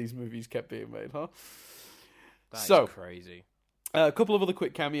wonder these movies kept being made, huh? That is crazy. A couple of other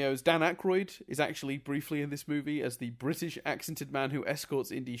quick cameos. Dan Aykroyd is actually briefly in this movie as the British accented man who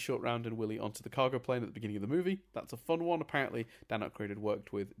escorts Indy, Short Round, and Willie onto the cargo plane at the beginning of the movie. That's a fun one. Apparently, Dan Aykroyd had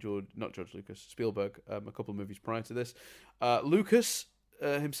worked with Spielberg, a couple of movies prior to this. Lucas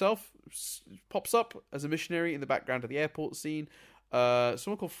himself pops up as a missionary in the background of the airport scene.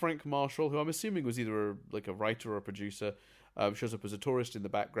 Someone called Frank Marshall, who I'm assuming was either a writer or a producer, shows up as a tourist in the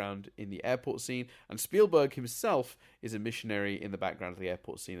background in the airport scene, and Spielberg himself is a missionary in the background of the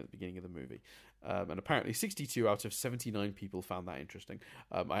airport scene at the beginning of the movie. And apparently 62 out of 79 people found that interesting.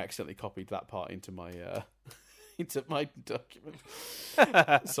 I accidentally copied that part into my into my document.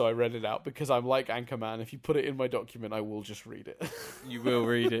 So I read it out because I'm like Anchorman. If you put it in my document, I will just read it. You will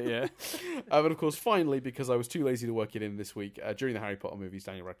read it, yeah. And of course, finally, because I was too lazy to work it in this week, during the Harry Potter movies,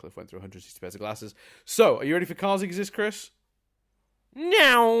 Daniel Radcliffe went through 160 pairs of glasses. So, are you ready for Cars Exist, Chris?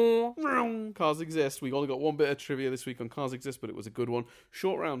 No. Cars Exist. We only got one bit of trivia this week on Cars Exist, but it was a good one.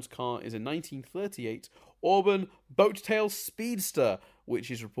 Short Round's car is a 1938 Auburn Boat-Tail Speedster,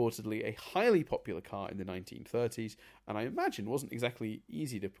 which is reportedly a highly popular car in the 1930s, and I imagine wasn't exactly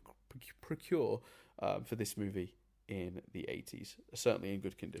easy to procure for this movie in the 80s. Certainly in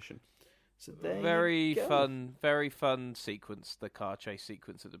good condition. So very fun sequence, the car chase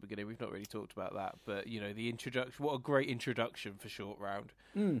sequence at the beginning. We've not really talked about that, but the introduction. What a great introduction for Short Round,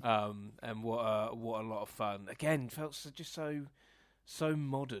 and what a lot of fun. Again, felt just so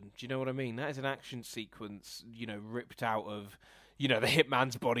modern. Do you know what I mean? That is an action sequence, ripped out of the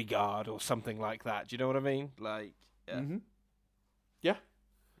Hitman's Bodyguard or something like that. Do you know what I mean? Like, yeah. Mm-hmm. Yeah.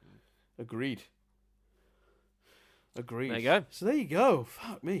 Agreed. There you go. So there you go.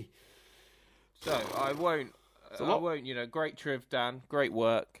 Fuck me. So I won't. Great triv, Dan. Great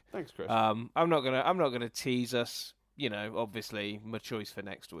work. Thanks, Chris. I'm not gonna tease us. Obviously, my choice for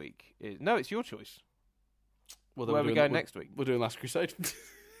next week no, it's your choice. Well, where are we going next week? We're doing Last Crusade.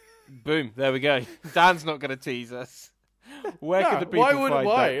 Boom. There we go. Dan's not gonna tease us. Where could the people find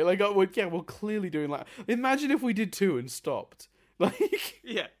that? Like, we're clearly doing that. Imagine if we did 2 and stopped. Like,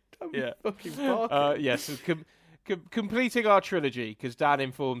 yeah, fucking barking. Yes. Completing our trilogy, because Dan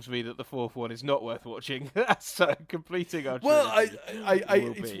informs me that the 4th one is not worth watching. So completing our trilogy.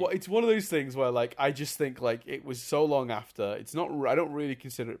 Well, it's one of those things where like I just think like it was so long after. It's not. I don't really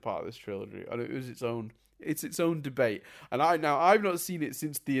consider it part of this trilogy. And it was its own. It's its own debate. And I've not seen it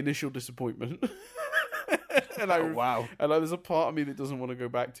since the initial disappointment. And wow. And there's a part of me that doesn't want to go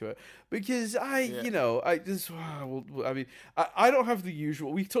back to it because I don't have the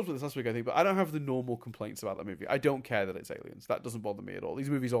usual. We talked about this last week, I think, but I don't have the normal complaints about that movie. I don't care that it's aliens. That doesn't bother me at all.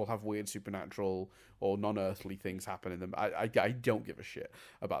 These movies all have weird supernatural or non-earthly things happen in them. I don't give a shit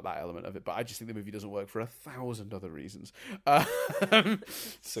about that element of it, but I just think the movie doesn't work for 1,000 other reasons.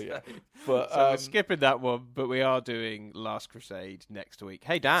 So yeah, but so we're skipping that one, but we are doing Last Crusade next week.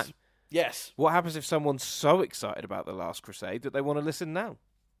 Hey Dan. Yes. What happens if someone's so excited about The Last Crusade that they want to listen now?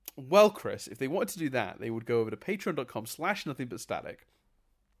 Well, Chris, if they wanted to do that, they would go over to patreon.com/nothingbutstatic.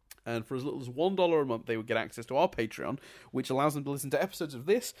 And for as little as $1 a month, they would get access to our Patreon, which allows them to listen to episodes of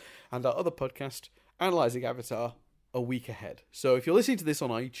this and our other podcast, Analyzing Avatar, a week ahead. So if you're listening to this on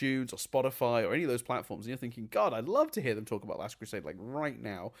iTunes or Spotify or any of those platforms, and you're thinking, God, I'd love to hear them talk about Last Crusade like right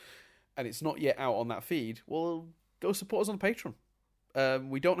now, and it's not yet out on that feed, well, go support us on Patreon.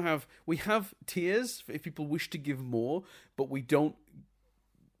 We have tiers if people wish to give more, but we don't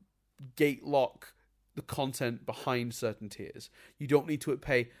gate lock the content behind certain tiers. You don't need to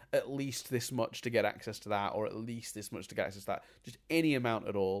pay at least this much to get access to that, or at least this much to get access to that. Just any amount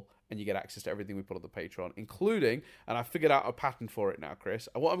at all, and you get access to everything we put on the Patreon, including, and I figured out a pattern for it now, Chris.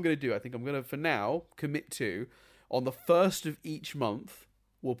 What I'm going to do, I think I'm going to, for now, commit to, on the first of each month,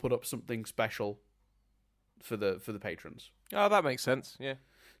 we'll put up something special for the patrons. Oh, that makes sense. Yeah.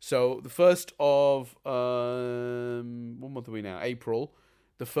 So the first of what month are we now? April.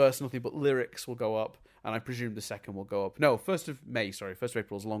 The first Nothing But Lyrics will go up, and I presume the second will go up. No, 1st of May. Sorry, 1st of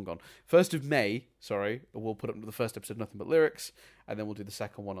April is long gone. 1st of May. Sorry, we'll put up the first episode, Nothing But Lyrics, and then we'll do the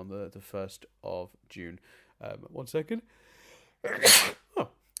second one on the 1st of June. 1 second. Oh,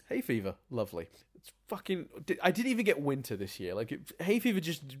 hay fever, lovely. It's fucking. I didn't even get winter this year. Like hay fever,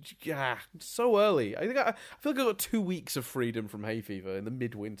 just so early. I feel like I got 2 weeks of freedom from hay fever in the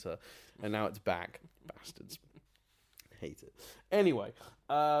midwinter, and now it's back. Bastards, hate it. Anyway,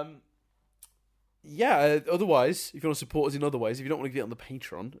 otherwise, if you want to support us in other ways, if you don't want to get on the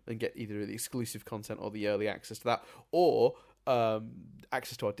Patreon and get either the exclusive content or the early access to that, or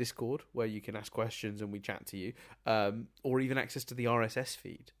access to our Discord where you can ask questions and we chat to you, or even access to the RSS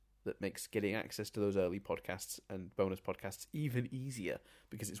feed that makes getting access to those early podcasts and bonus podcasts even easier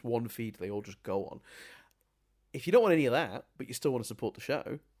because it's one feed they all just go on. If you don't want any of that, but you still want to support the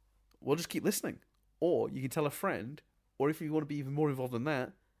show, well, just keep listening. Or you can tell a friend, or if you want to be even more involved than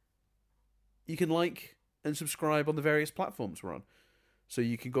that, you can like and subscribe on the various platforms we're on. So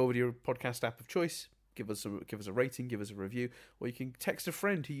you can go over to your podcast app of choice, give us a rating, give us a review, or you can text a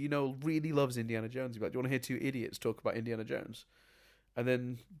friend who you know really loves Indiana Jones. You're like, do you want to hear 2 idiots talk about Indiana Jones? And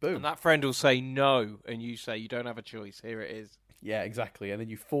then, boom. And that friend will say no, and you say, you don't have a choice, here it is. Yeah, exactly. And then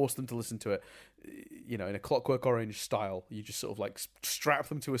you force them to listen to it, you know, in a Clockwork Orange style. You just sort of like strap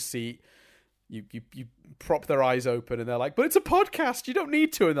them to a seat. You prop their eyes open, and they're like, but it's a podcast, you don't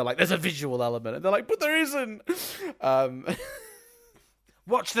need to. And they're like, there's a visual element. And they're like, but there isn't.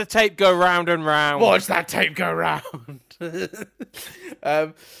 Watch the tape go round and round. Watch that tape go round.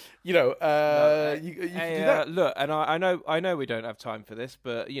 You know, you can do that. Look, and I know we don't have time for this,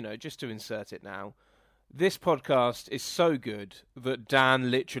 but, you know, just to insert it now, this podcast is so good that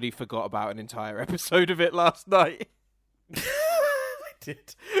Dan literally forgot about an entire episode of it last night. I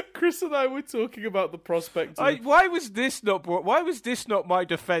did. Chris and I were talking about the prospect of... Why was this not my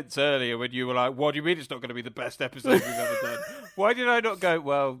defense earlier when you were like, what do you mean it's not going to be the best episode we've ever done? Why did I not go,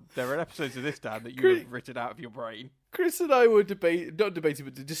 well, there are episodes of this, Dan, that you have written out of your brain? Chris and I were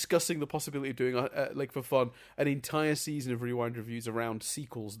discussing the possibility of doing, like for fun, an entire season of Rewind reviews around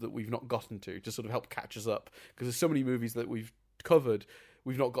sequels that we've not gotten to sort of help catch us up. Because there's so many movies that we've covered,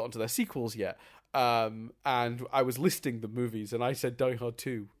 we've not gotten to their sequels yet. And I was listing the movies, and I said Die Hard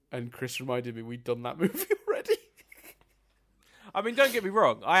 2, and Chris reminded me we'd done that movie already. I mean, don't get me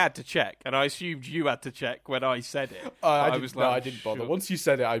wrong. I had to check, and I assumed you had to check when I said it. I didn't bother. Sure. Once you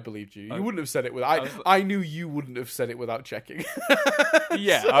said it, I believed you. You wouldn't have said it without... I knew you wouldn't have said it without checking.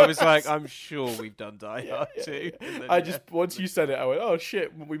 Yeah, I was like, I'm sure we've done Die Hard 2. Then, once you said it, I went, oh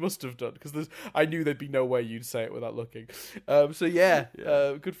shit, we must have done, because I knew there'd be no way you'd say it without looking.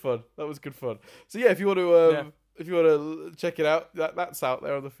 Good fun. That was good fun. So yeah, if you want to... If you want to check it out, that's out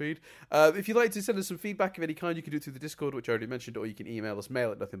there on the feed. If you'd like to send us some feedback of any kind, you can do it through the Discord, which I already mentioned, or you can email us,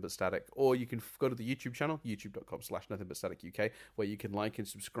 mail@nothingbutstatic, or you can go to the YouTube channel, youtube.com/nothingbutstaticuk, where you can like and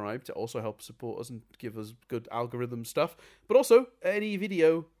subscribe to also help support us and give us good algorithm stuff. But also, any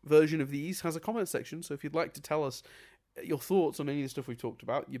video version of these has a comment section, so if you'd like to tell us your thoughts on any of the stuff we've talked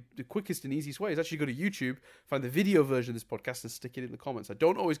about, the quickest and easiest way is actually go to YouTube, find the video version of this podcast, and stick it in the comments. I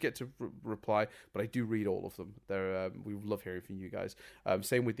don't always get to reply, but I do read all of them. We love hearing from you guys.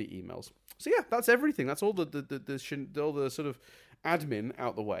 Same with the emails. So yeah, that's everything. That's all all the sort of admin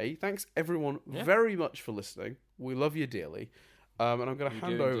out the way. Thanks everyone very much for listening. We love you dearly. And I'm going to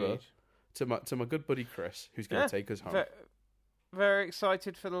hand over to my good buddy Chris, who's going to take us home. Very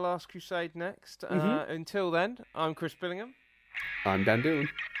excited for The Last Crusade next. Until then, I'm Chris Billingham. I'm Dan Dillon.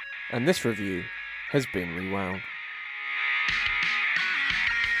 And this review has been rewound.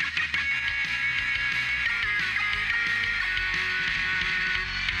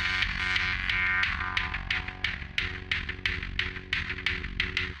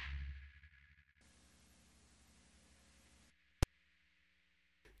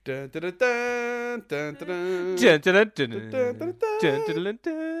 I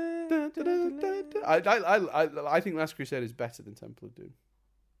think Last Crusade is better than Temple of Doom.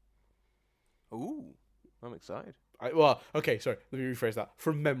 Ooh, I'm excited. Okay, sorry. Let me rephrase that.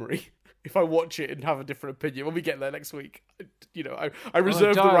 From memory, if I watch it and have a different opinion when we get there next week, I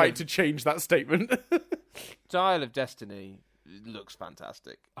reserve the right to change that statement. Dial of Destiny looks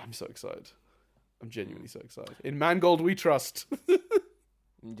fantastic. I'm so excited. I'm genuinely so excited. In Mangold we trust.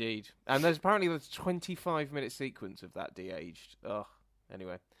 Indeed. And there's apparently a 25-minute sequence of that de-aged.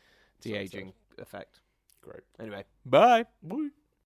 Anyway. De-aging effect. Great. Anyway. Bye. Bye.